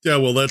 Yeah,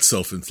 well, that's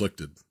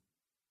self-inflicted.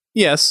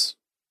 Yes,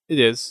 it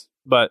is,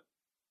 but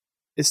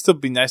it'd still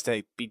be nice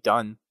to be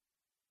done.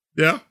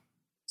 Yeah.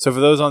 So for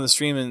those on the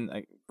stream and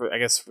I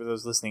guess for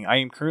those listening, I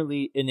am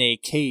currently in a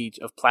cage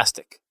of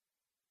plastic.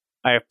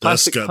 I have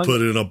plastic. Dust got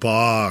put in a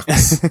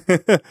box.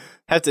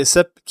 Had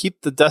to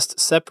keep the dust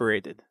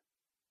separated.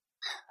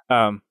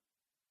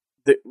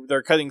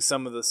 They're cutting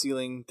some of the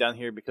ceiling down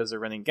here because they're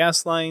running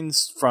gas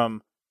lines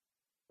from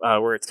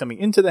where it's coming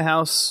into the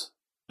house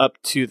up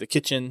to the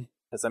kitchen,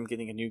 as I'm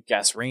getting a new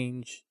gas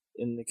range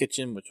in the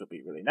kitchen, which will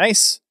be really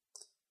nice.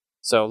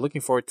 So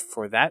looking forward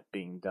for that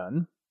being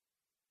done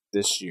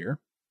this year.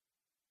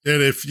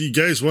 And if you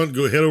guys want to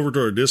go head over to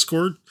our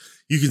Discord,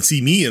 you can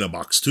see me in a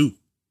box too.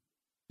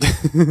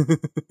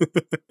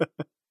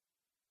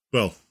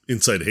 Well,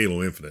 inside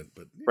Halo Infinite,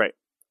 but right.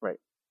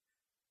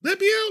 Let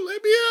me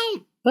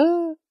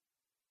out.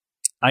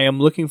 I am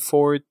looking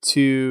forward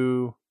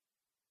to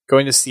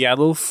going to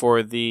Seattle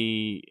for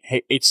the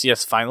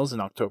HCS finals in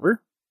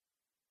October.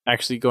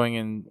 Actually going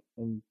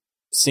and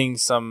seeing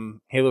some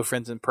Halo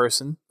friends in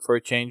person for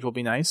a change will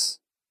be nice.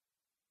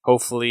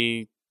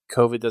 Hopefully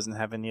COVID doesn't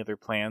have any other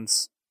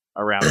plans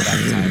around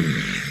that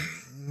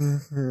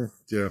time.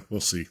 Yeah,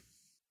 we'll see.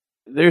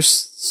 There's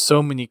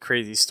so many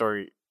crazy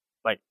stories,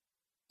 like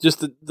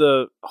just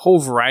the whole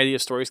variety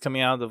of stories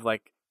coming out of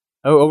like,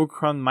 oh,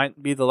 Omicron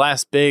might be the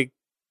last big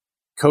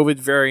COVID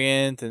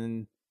variant,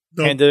 and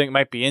pandemic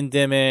might be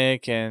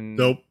endemic, and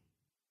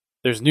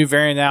there's new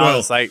variant now. Well,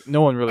 it's like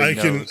no one really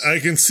knows. I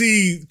can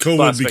see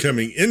COVID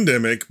becoming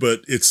endemic,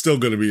 but it's still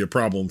going to be a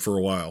problem for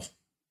a while.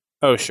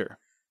 Oh, sure.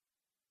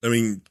 I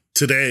mean,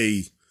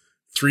 today,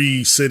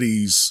 3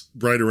 cities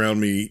right around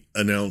me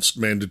announced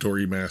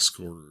mandatory mask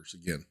orders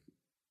again.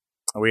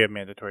 We have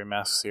mandatory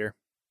masks here.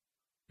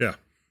 Yeah.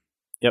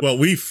 Yep. Well,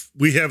 we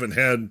haven't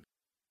had,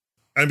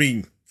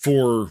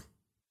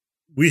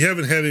 we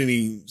haven't had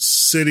any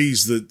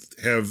cities that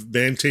have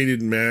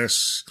mandated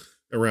masks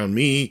around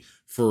me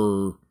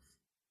for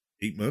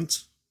 8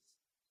 months.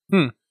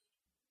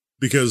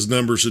 Because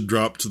numbers had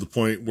dropped to the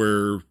point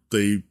where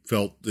they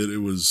felt that it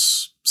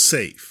was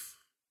safe.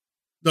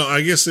 No,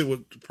 I guess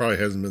probably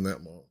hasn't been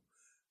that long.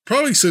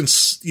 Probably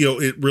since,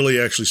 it really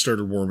actually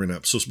started warming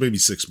up. So it's maybe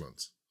 6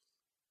 months.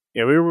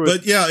 Yeah, we were.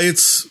 But yeah,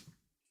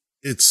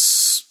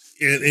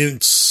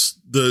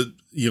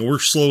 we're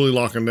slowly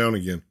locking down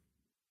again.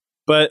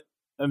 But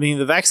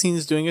the vaccine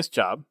is doing its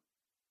job.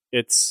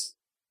 It's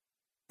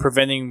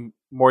preventing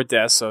more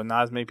deaths, so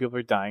not as many people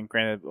are dying.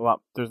 Granted,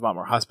 there's a lot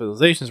more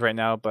hospitalizations right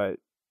now, but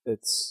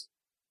it's.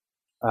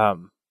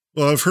 Well,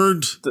 I've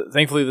heard.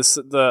 Thankfully,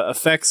 the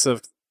effects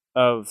of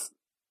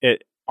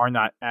it are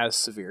not as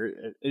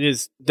severe. It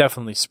is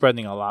definitely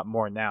spreading a lot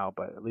more now,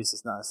 but at least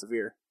it's not as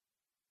severe.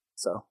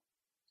 So,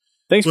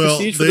 thanks,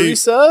 Prestige, for the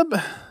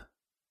resub.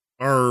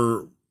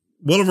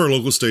 One of our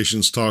local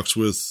stations talks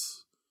with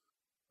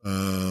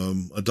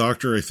a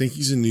doctor. I think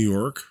he's in New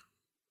York.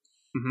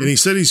 And he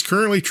said he's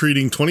currently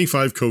treating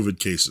 25 COVID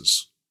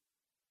cases.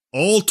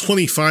 All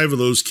 25 of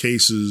those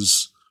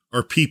cases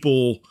are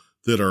people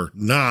that are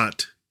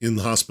not in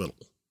the hospital.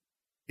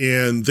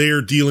 And they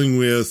are dealing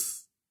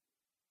with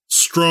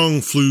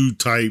strong flu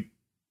type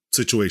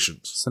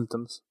situations.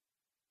 Symptoms.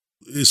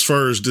 As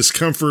far as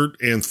discomfort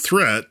and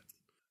threat,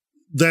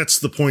 that's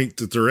the point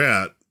that they're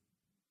at.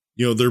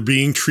 They're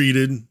being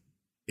treated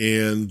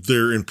and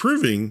they're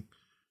improving,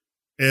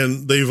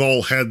 and they've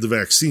all had the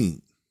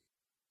vaccine.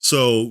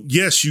 So,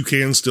 yes, you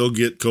can still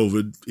get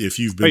COVID if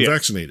you've been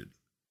vaccinated.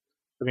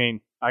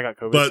 I got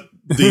COVID. But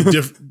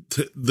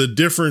the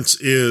difference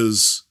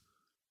is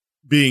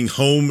being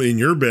home in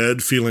your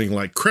bed feeling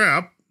like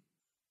crap,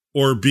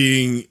 or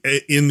being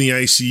in the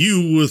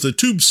ICU with a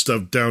tube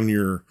stuffed down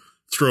your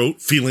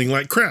throat feeling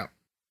like crap.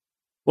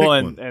 Well,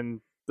 and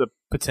the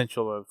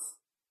potential of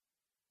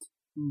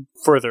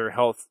further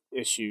health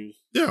issues.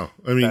 Yeah.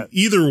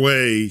 Either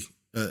way,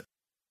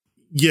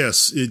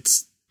 yes,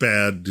 it's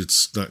bad.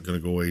 It's not going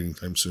to go away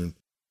anytime soon.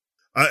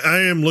 I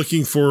am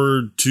looking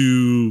forward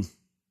to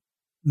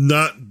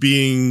not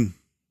being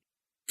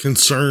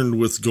concerned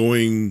with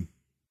going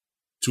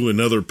to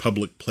another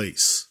public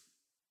place.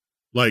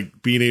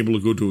 Like being able to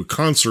go to a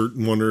concert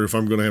and wonder if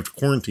I'm going to have to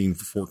quarantine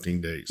for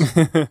 14 days.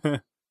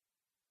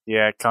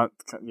 Yeah.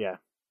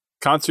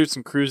 Concerts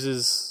and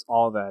cruises,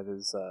 all that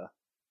is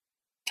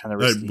kind of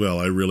risky.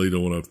 I really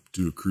don't want to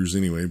do a cruise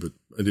anyway, but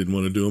I didn't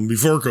want to do them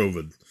before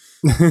COVID.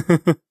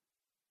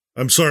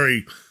 I'm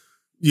sorry,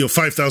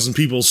 5,000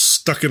 people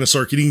stuck in a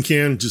sardine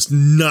can, just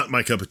not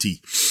my cup of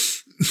tea.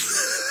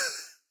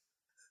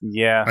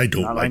 Yeah. I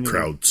don't like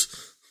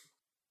crowds.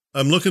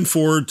 I'm looking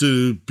forward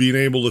to being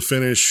able to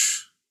finish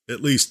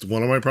at least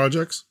one of my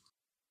projects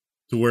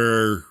to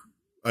where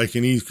I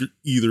can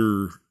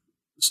either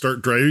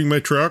start driving my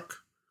truck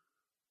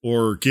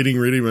or getting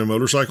rid of my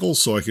motorcycle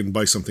so I can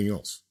buy something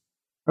else.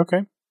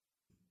 Okay.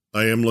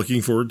 I am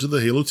looking forward to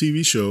the Halo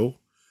TV show.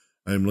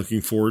 I'm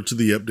looking forward to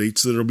the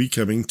updates that will be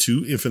coming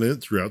to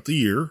Infinite throughout the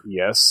year.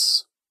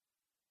 Yes.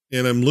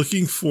 And I'm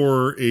looking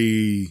forward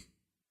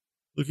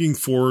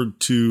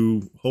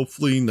to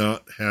hopefully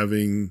not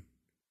having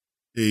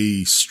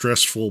a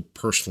stressful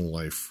personal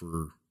life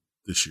for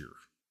this year.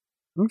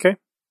 Okay.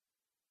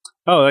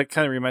 Oh, that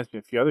kind of reminds me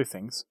of a few other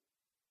things.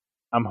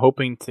 I'm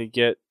hoping to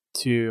get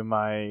to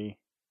my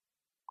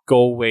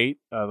goal weight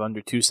of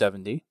under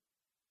 270.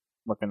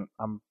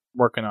 I'm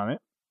working on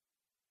it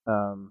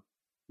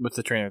with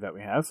the trainer that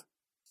we have.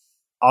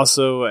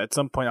 Also, at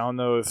some point, I don't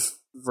know if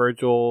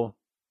Virgil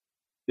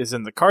is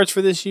in the cards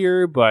for this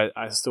year, but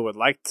I still would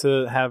like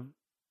to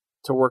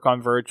work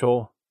on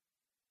Virgil.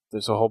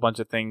 There's a whole bunch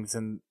of things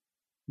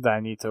that I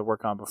need to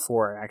work on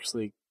before I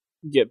actually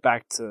get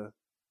back to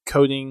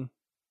coding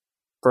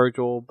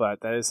Virgil,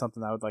 but that is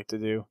something I would like to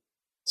do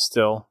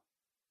still.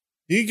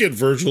 You get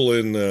Virgil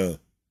in the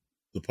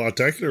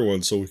Podtacular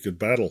one so we could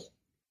battle.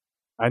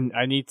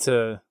 I need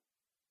to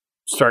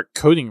start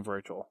coding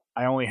Virgil.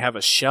 I only have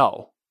a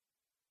shell.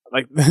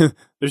 Like,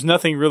 there's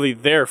nothing really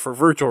there for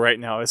Virgil right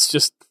now. It's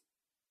just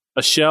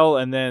a shell,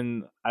 and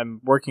then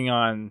I'm working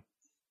on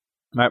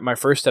my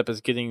first step is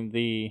getting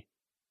the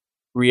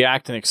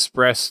React and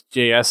Express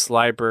JS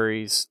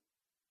libraries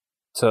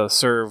to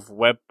serve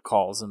web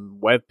calls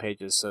and web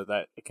pages so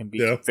that it can be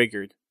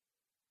configured.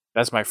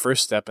 That's my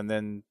first step, and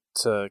then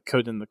to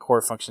code in the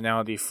core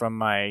functionality from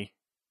my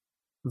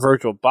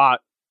Virtual bot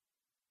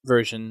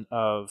version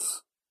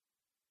of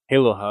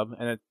Halo Hub,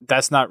 and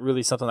that's not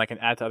really something I can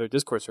add to other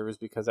Discord servers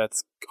because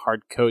that's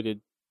hard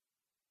coded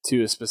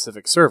to a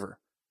specific server.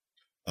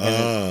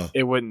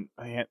 It wouldn't.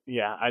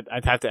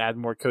 I'd have to add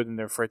more code in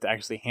there for it to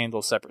actually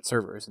handle separate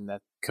servers, and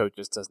that code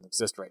just doesn't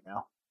exist right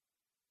now.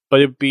 But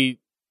it'd be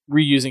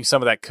reusing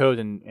some of that code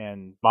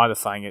and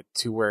modifying it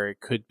to where it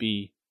could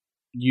be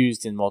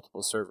used in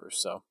multiple servers.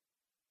 So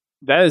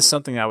that is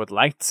something I would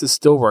like to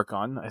still work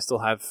on. I still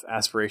have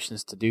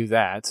aspirations to do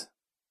that.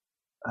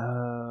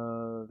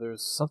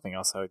 There's something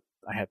else I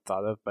had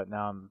thought of, but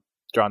now I'm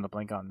drawing a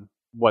blank on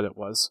what it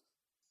was.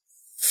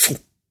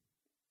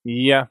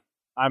 Yeah,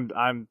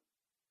 I'm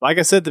like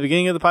I said at the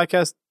beginning of the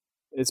podcast,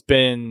 it's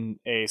been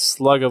a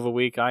slug of a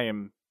week. I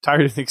am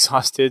tired and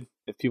exhausted.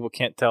 If people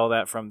can't tell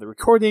that from the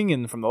recording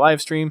and from the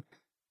live stream,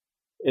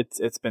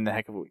 it's been a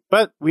heck of a week.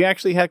 But we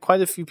actually had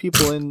quite a few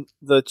people in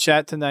the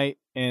chat tonight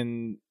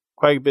and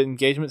quite a bit of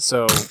engagement,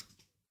 so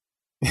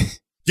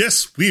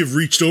yes, we have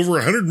reached over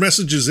 100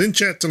 messages in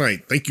chat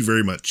tonight. Thank you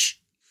very much.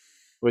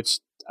 Which,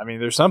 I mean,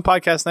 there's some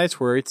podcast nights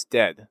where it's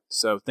dead.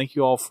 So thank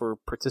you all for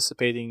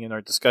participating in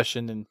our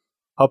discussion and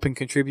helping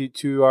contribute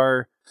to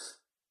our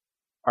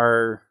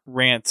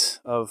rant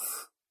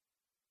of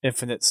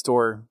Infinite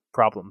Store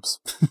problems.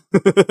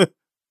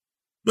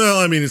 Well,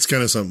 I mean, it's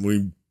kind of something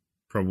we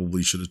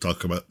probably should have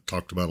talked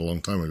about a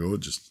long time ago.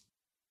 It just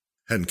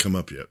hadn't come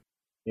up yet.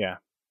 Yeah.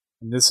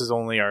 And this is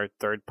only our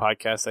third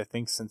podcast, I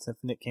think, since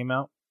Infinite came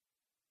out.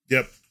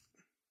 Yep.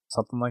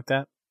 Something like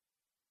that.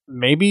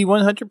 Maybe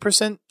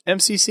 100%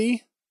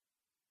 MCC?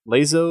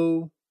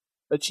 Lazo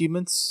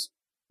achievements?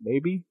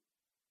 Maybe?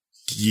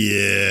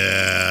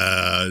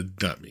 Yeah,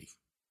 not me.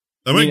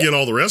 I might get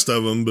all the rest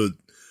of them, but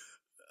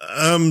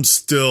I'm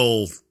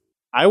still...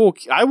 I will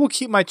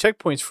keep my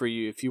checkpoints for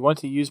you if you want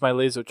to use my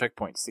Lazo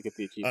checkpoints to get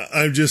the achievement.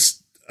 I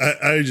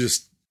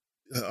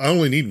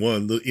only need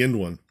one, the end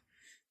one.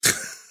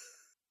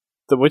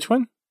 The which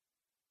one?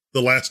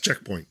 The last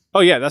checkpoint. Oh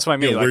yeah, that's what I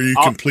mean. Yeah, where you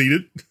complete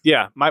it.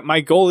 Yeah, my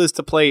goal is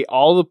to play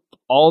all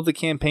the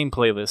campaign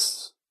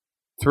playlists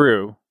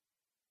through,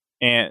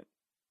 and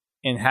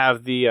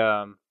have the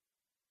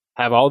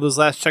have all those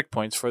last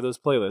checkpoints for those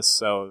playlists.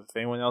 So if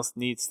anyone else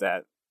needs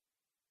that,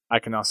 I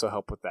can also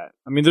help with that.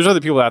 I mean, there's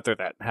other people out there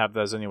that have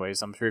those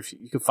anyways. I'm sure if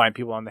you could find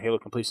people on the Halo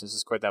Completions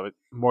Discord that would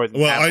more than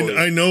happily.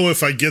 I know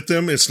if I get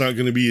them, it's not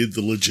going to be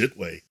the legit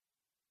way.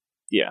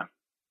 Yeah,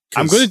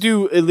 I'm going to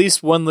do at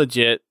least one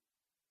legit,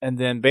 and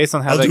then based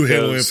on how that goes,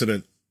 Halo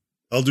Infinite.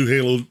 I'll do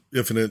Halo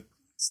Infinite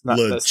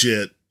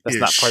legit. That's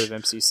not part of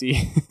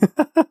MCC.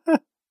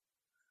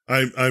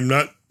 I'm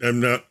not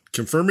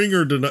confirming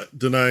or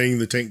denying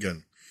the tank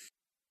gun.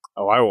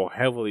 Oh, I will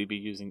heavily be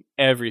using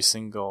every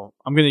single...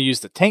 I'm going to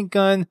use the tank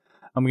gun.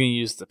 I'm going to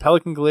use the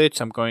Pelican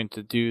glitch. I'm going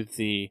to do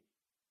the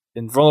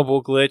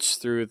invulnerable glitch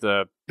through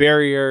the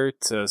barrier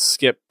to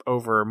skip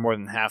over more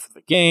than half of the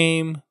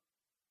game.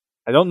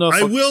 I don't know if...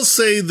 I will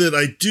say that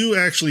I do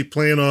actually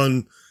plan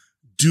on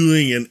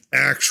doing an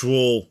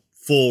actual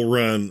full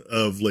run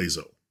of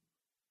Lazo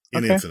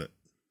in Infinite.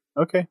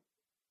 Okay.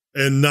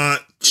 And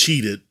not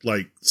cheat it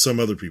like some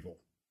other people.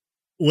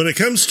 When it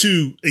comes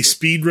to a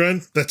speed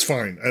run, that's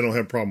fine. I don't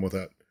have a problem with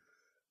that.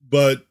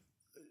 But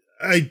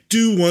I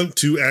do want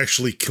to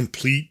actually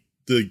complete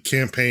the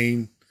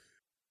campaign.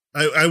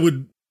 I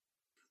would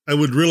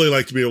really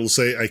like to be able to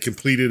say I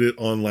completed it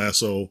on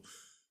Lasso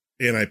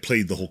and I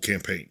played the whole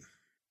campaign.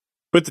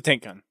 With the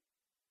tank gun.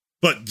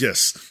 But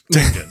yes,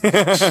 tank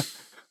gun.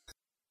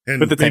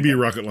 And maybe a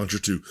rocket launcher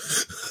too.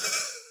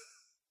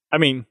 I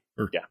mean,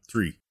 yeah.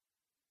 3.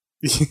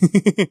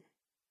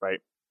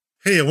 Right.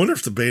 Hey, I wonder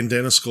if the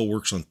bandana skull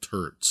works on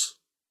turrets.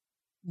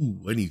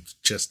 Ooh, I need to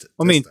test it.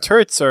 I mean,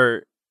 turrets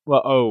are...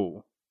 Well,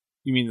 oh.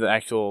 You mean the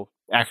actual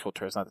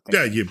turrets, not the tank.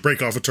 Yeah, you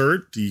break off a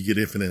turret, do you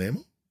get infinite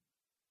ammo?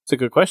 It's a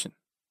good question.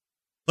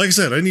 Like I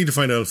said, I need to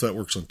find out if that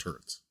works on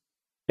turrets.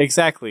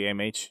 Exactly,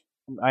 MH.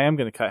 I am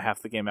going to cut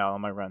half the game out on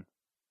my run.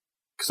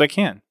 Because I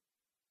can.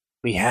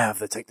 We have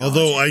the technology.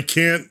 Although I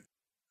can't...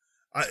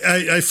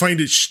 I find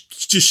it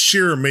just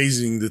sheer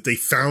amazing that they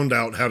found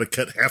out how to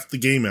cut half the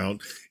game out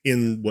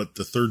in,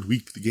 the third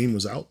week the game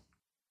was out?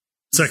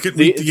 Second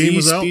week the game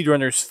was out? These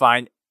speedrunners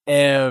find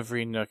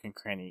every nook and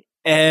cranny.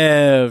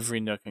 Every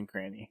nook and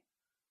cranny.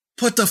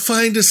 But to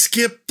find a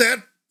skip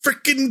that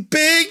freaking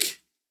big?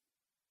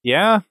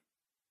 Yeah.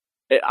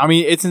 I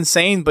mean, it's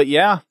insane, but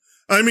yeah.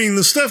 I mean,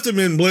 the stuff that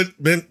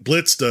Mint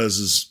Blitz does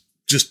is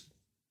just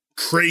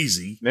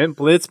crazy. Mint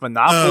Blitz,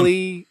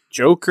 Monopoly,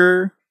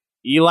 Joker...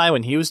 Eli,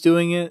 when he was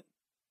doing it,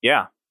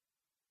 yeah.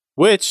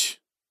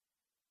 Which,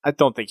 I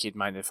don't think he'd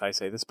mind if I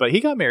say this, but he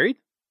got married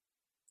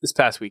this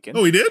past weekend.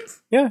 Oh, he did?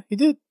 Yeah, he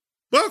did.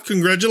 Well,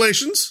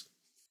 congratulations.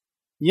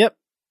 Yep.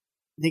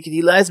 Nick and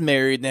Eli's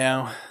married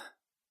now.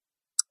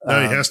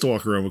 Now he has to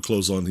walk around with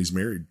clothes on. He's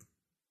married.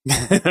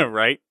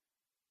 Right?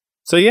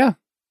 So, yeah.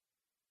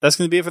 That's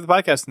going to be it for the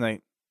podcast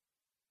tonight.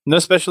 No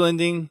special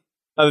ending,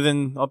 other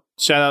than I'll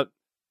shout out,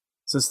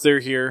 since they're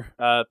here,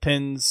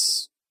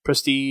 Pins...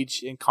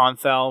 Prestige and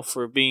Confal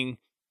for being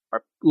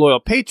our loyal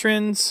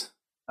patrons,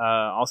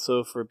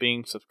 also for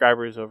being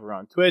subscribers over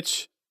on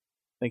Twitch.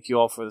 Thank you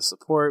all for the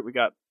support. We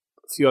got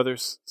a few other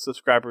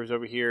subscribers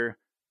over here.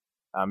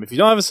 If you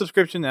don't have a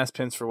subscription, ask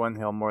Pins for one.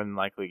 He'll more than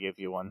likely give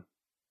you one.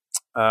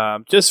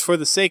 Just for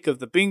the sake of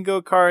the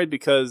bingo card,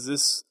 because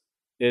this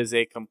is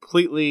a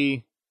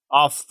completely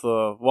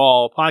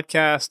off-the-wall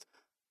podcast.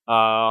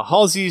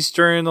 Halsey's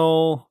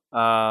Journal,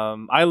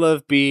 I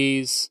Love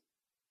Bees,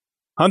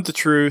 Hunt the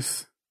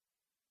Truth,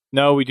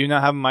 No, we do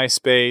not have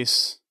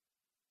MySpace.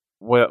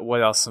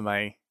 What else am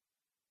I?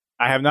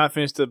 I have not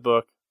finished the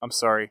book. I'm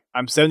sorry.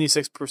 I'm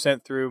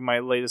 76% through my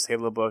latest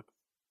Halo book.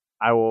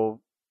 I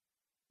will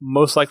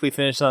most likely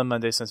finish on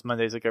Monday since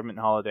Monday's a government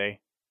holiday.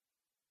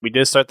 We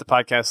did start the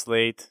podcast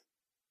late.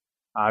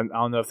 I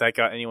don't know if that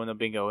got anyone a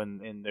bingo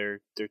in their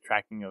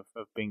tracking of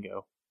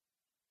bingo.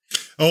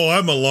 Oh,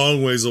 I'm a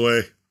long ways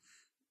away.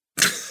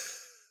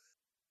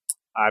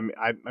 I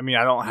mean,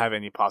 I don't have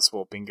any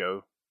possible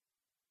bingo.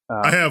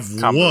 I have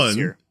one,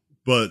 here.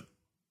 But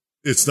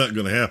it's not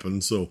going to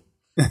happen. So,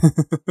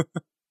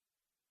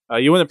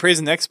 you want to praise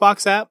an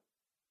Xbox app?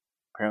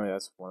 Apparently,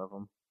 that's one of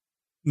them.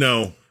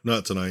 No,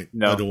 not tonight.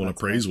 No, I don't want to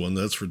praise one.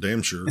 That's for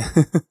damn sure.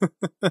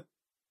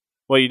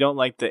 Well, you don't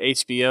like the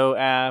HBO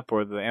app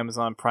or the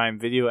Amazon Prime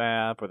Video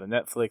app or the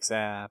Netflix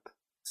app?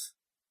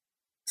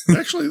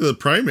 Actually, the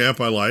Prime app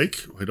I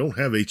like. I don't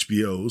have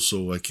HBO,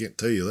 so I can't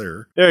tell you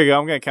there. There you go.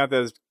 I'm going to count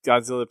that as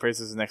Godzilla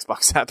praises an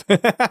Xbox app.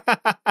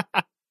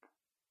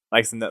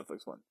 Likes the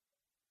Netflix one.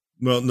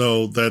 Well,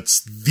 no,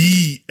 that's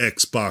the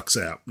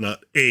Xbox app, not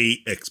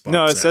a Xbox app.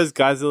 No, it says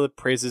Godzilla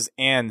praises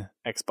an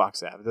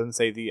Xbox app. It doesn't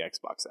say the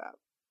Xbox app.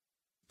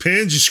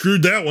 Pans, you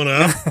screwed that one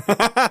up.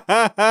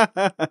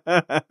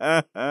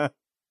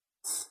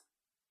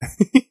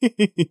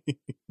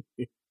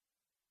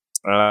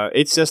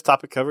 HCS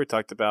topic cover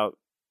talked about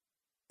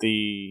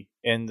the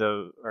end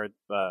of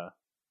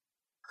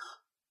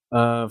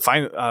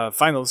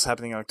finals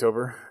happening in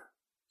October.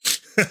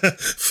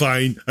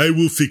 Fine, I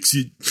will fix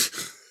it.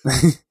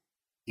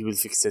 He will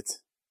fix it.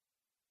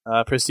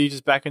 Prestige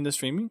is back into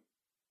streaming.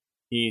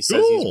 He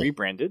says he's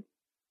rebranded.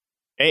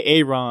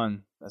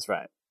 Aaron, that's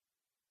right.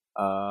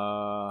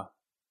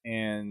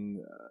 And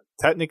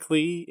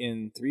technically,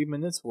 in 3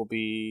 minutes will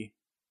be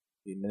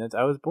the minute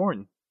I was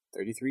born,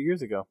 33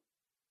 years ago.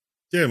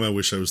 Damn, I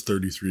wish I was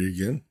 33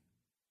 again.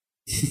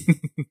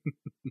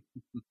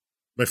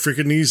 My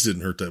freaking knees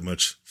didn't hurt that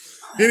much.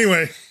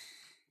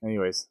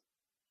 Anyways.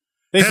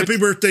 Happy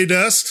birthday,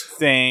 Dust.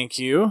 Thank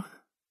you.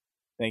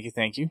 Thank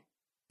you.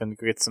 Gonna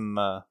go get some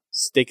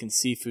steak and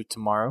seafood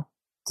tomorrow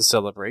to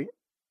celebrate.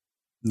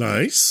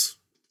 Nice.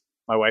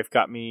 My wife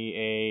got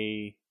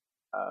me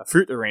a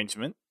fruit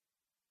arrangement,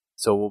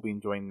 so we'll be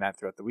enjoying that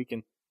throughout the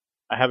weekend.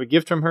 I have a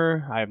gift from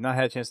her. I have not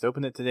had a chance to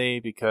open it today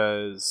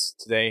because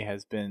today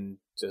has been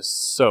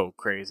just so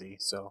crazy,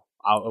 so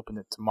I'll open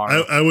it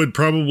tomorrow. I would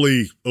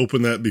probably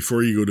open that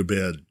before you go to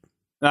bed.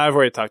 No, I've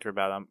already talked to her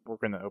about it. We're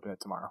going to open it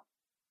tomorrow.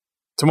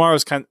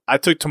 I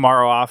took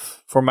tomorrow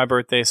off for my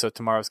birthday, so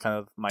tomorrow's kind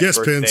of my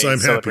birthday Pence, I'm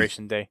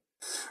celebration day.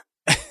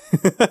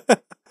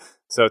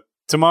 So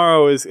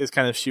tomorrow is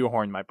kind of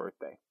shoehorned my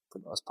birthday for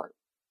the most part.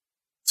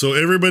 So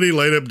everybody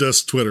light up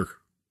Dust Twitter.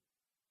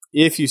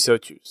 If you so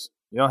choose.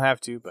 You don't have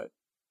to, but...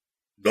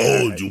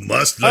 No, you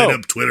must light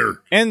up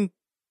Twitter. And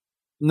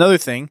another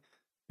thing,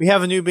 we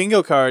have a new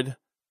bingo card,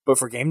 but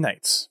for game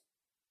nights.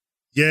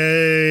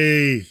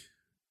 Yay!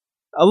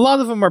 A lot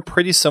of them are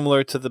pretty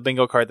similar to the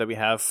bingo card that we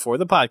have for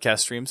the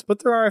podcast streams,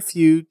 but there are a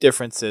few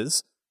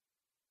differences.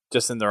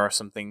 Just then there are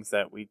some things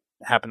that we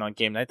happen on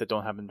game night that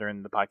don't happen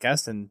during the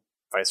podcast, and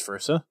vice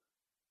versa.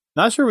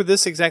 Not sure where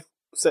this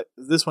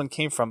one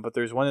came from, but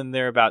there's one in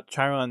there about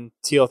Chiron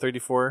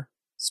TL34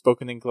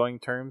 spoken in glowing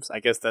terms. I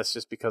guess that's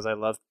just because I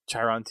love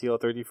Chiron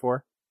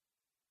TL34.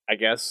 I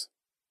guess.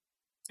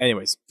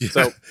 Anyways,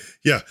 so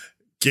yeah,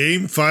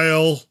 game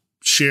file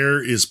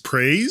share is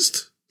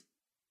praised.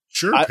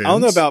 Sure, I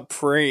don't know about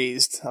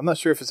praised. I'm not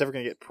sure if it's ever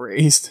going to get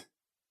praised.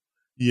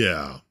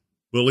 Yeah,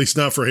 well, at least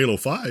not for Halo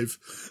 5.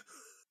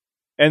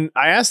 And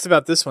I asked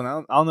about this one.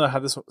 I don't know how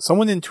this one...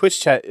 Someone in Twitch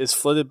chat is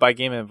flooded by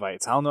game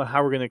invites. I don't know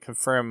how we're going to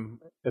confirm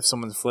if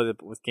someone's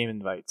flooded with game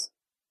invites.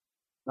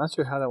 Not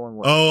sure how that one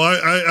works. Oh,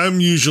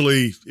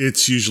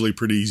 it's usually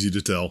pretty easy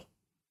to tell.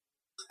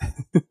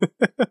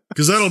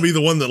 Because that'll be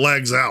the one that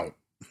lags out.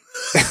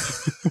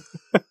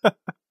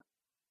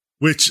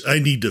 Which I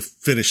need to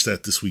finish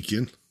that this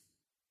weekend.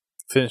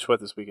 Finish what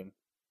this weekend?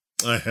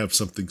 I have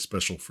something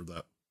special for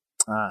that.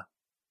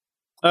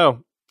 Oh,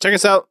 check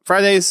us out.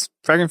 Fridays,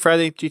 Fragging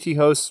Friday, GT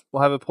hosts.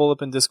 We'll have a poll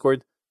up in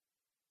Discord.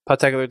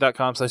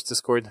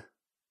 Podtacular.com/Discord.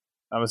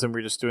 I'm assuming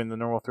we're just doing the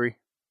normal 3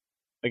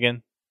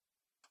 again.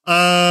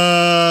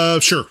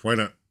 Sure, why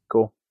not?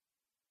 Cool.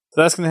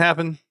 So that's going to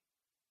happen.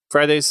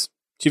 Fridays,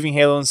 Achieving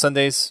Halo, and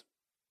Sundays.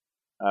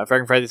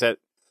 Fragging Fridays at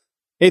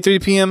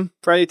 8:30 p.m.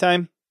 Friday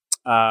time.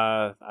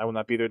 I will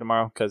not be there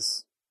tomorrow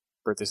because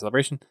birthday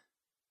celebration.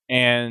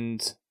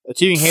 And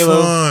Achieving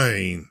Halo.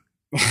 Fine.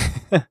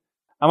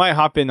 I might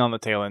hop in on the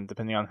tail end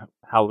depending on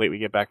how late we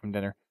get back from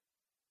dinner.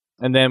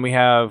 And then we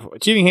have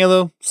Achieving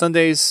Halo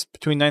Sundays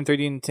between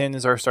 9:30 and 10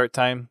 is our start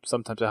time.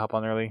 Sometimes I hop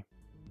on early.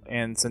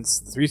 And since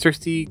the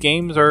 360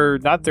 games are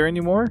not there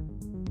anymore,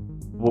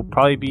 we'll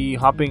probably be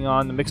hopping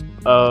on the mix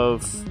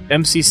of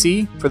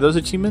MCC for those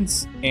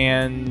achievements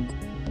and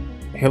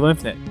Halo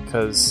Infinite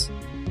because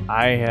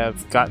I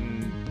have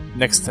gotten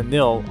next to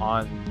nil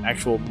on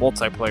actual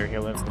multiplayer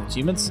Halo Infinite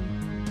achievements.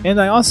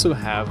 And I also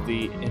have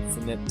the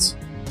Infinite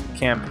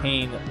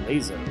campaign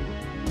Lazo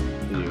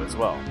video as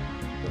well.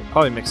 So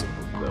probably mixing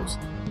both of those.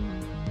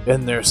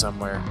 in there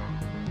somewhere.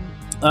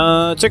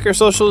 Check our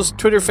socials: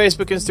 Twitter,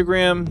 Facebook,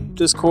 Instagram,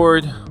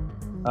 Discord.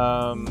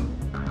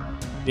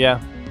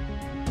 Yeah,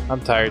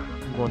 I'm tired.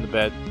 I'm going to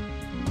bed.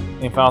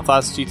 Any final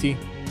thoughts, GT?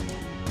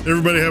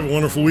 Everybody have a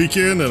wonderful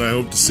weekend, and I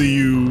hope to see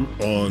you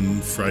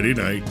on Friday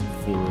night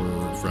for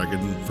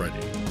Fraggin'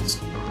 Fridays.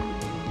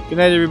 Good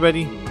night,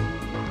 everybody.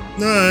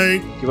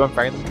 Night. Keep on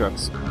fragging them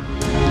trucks.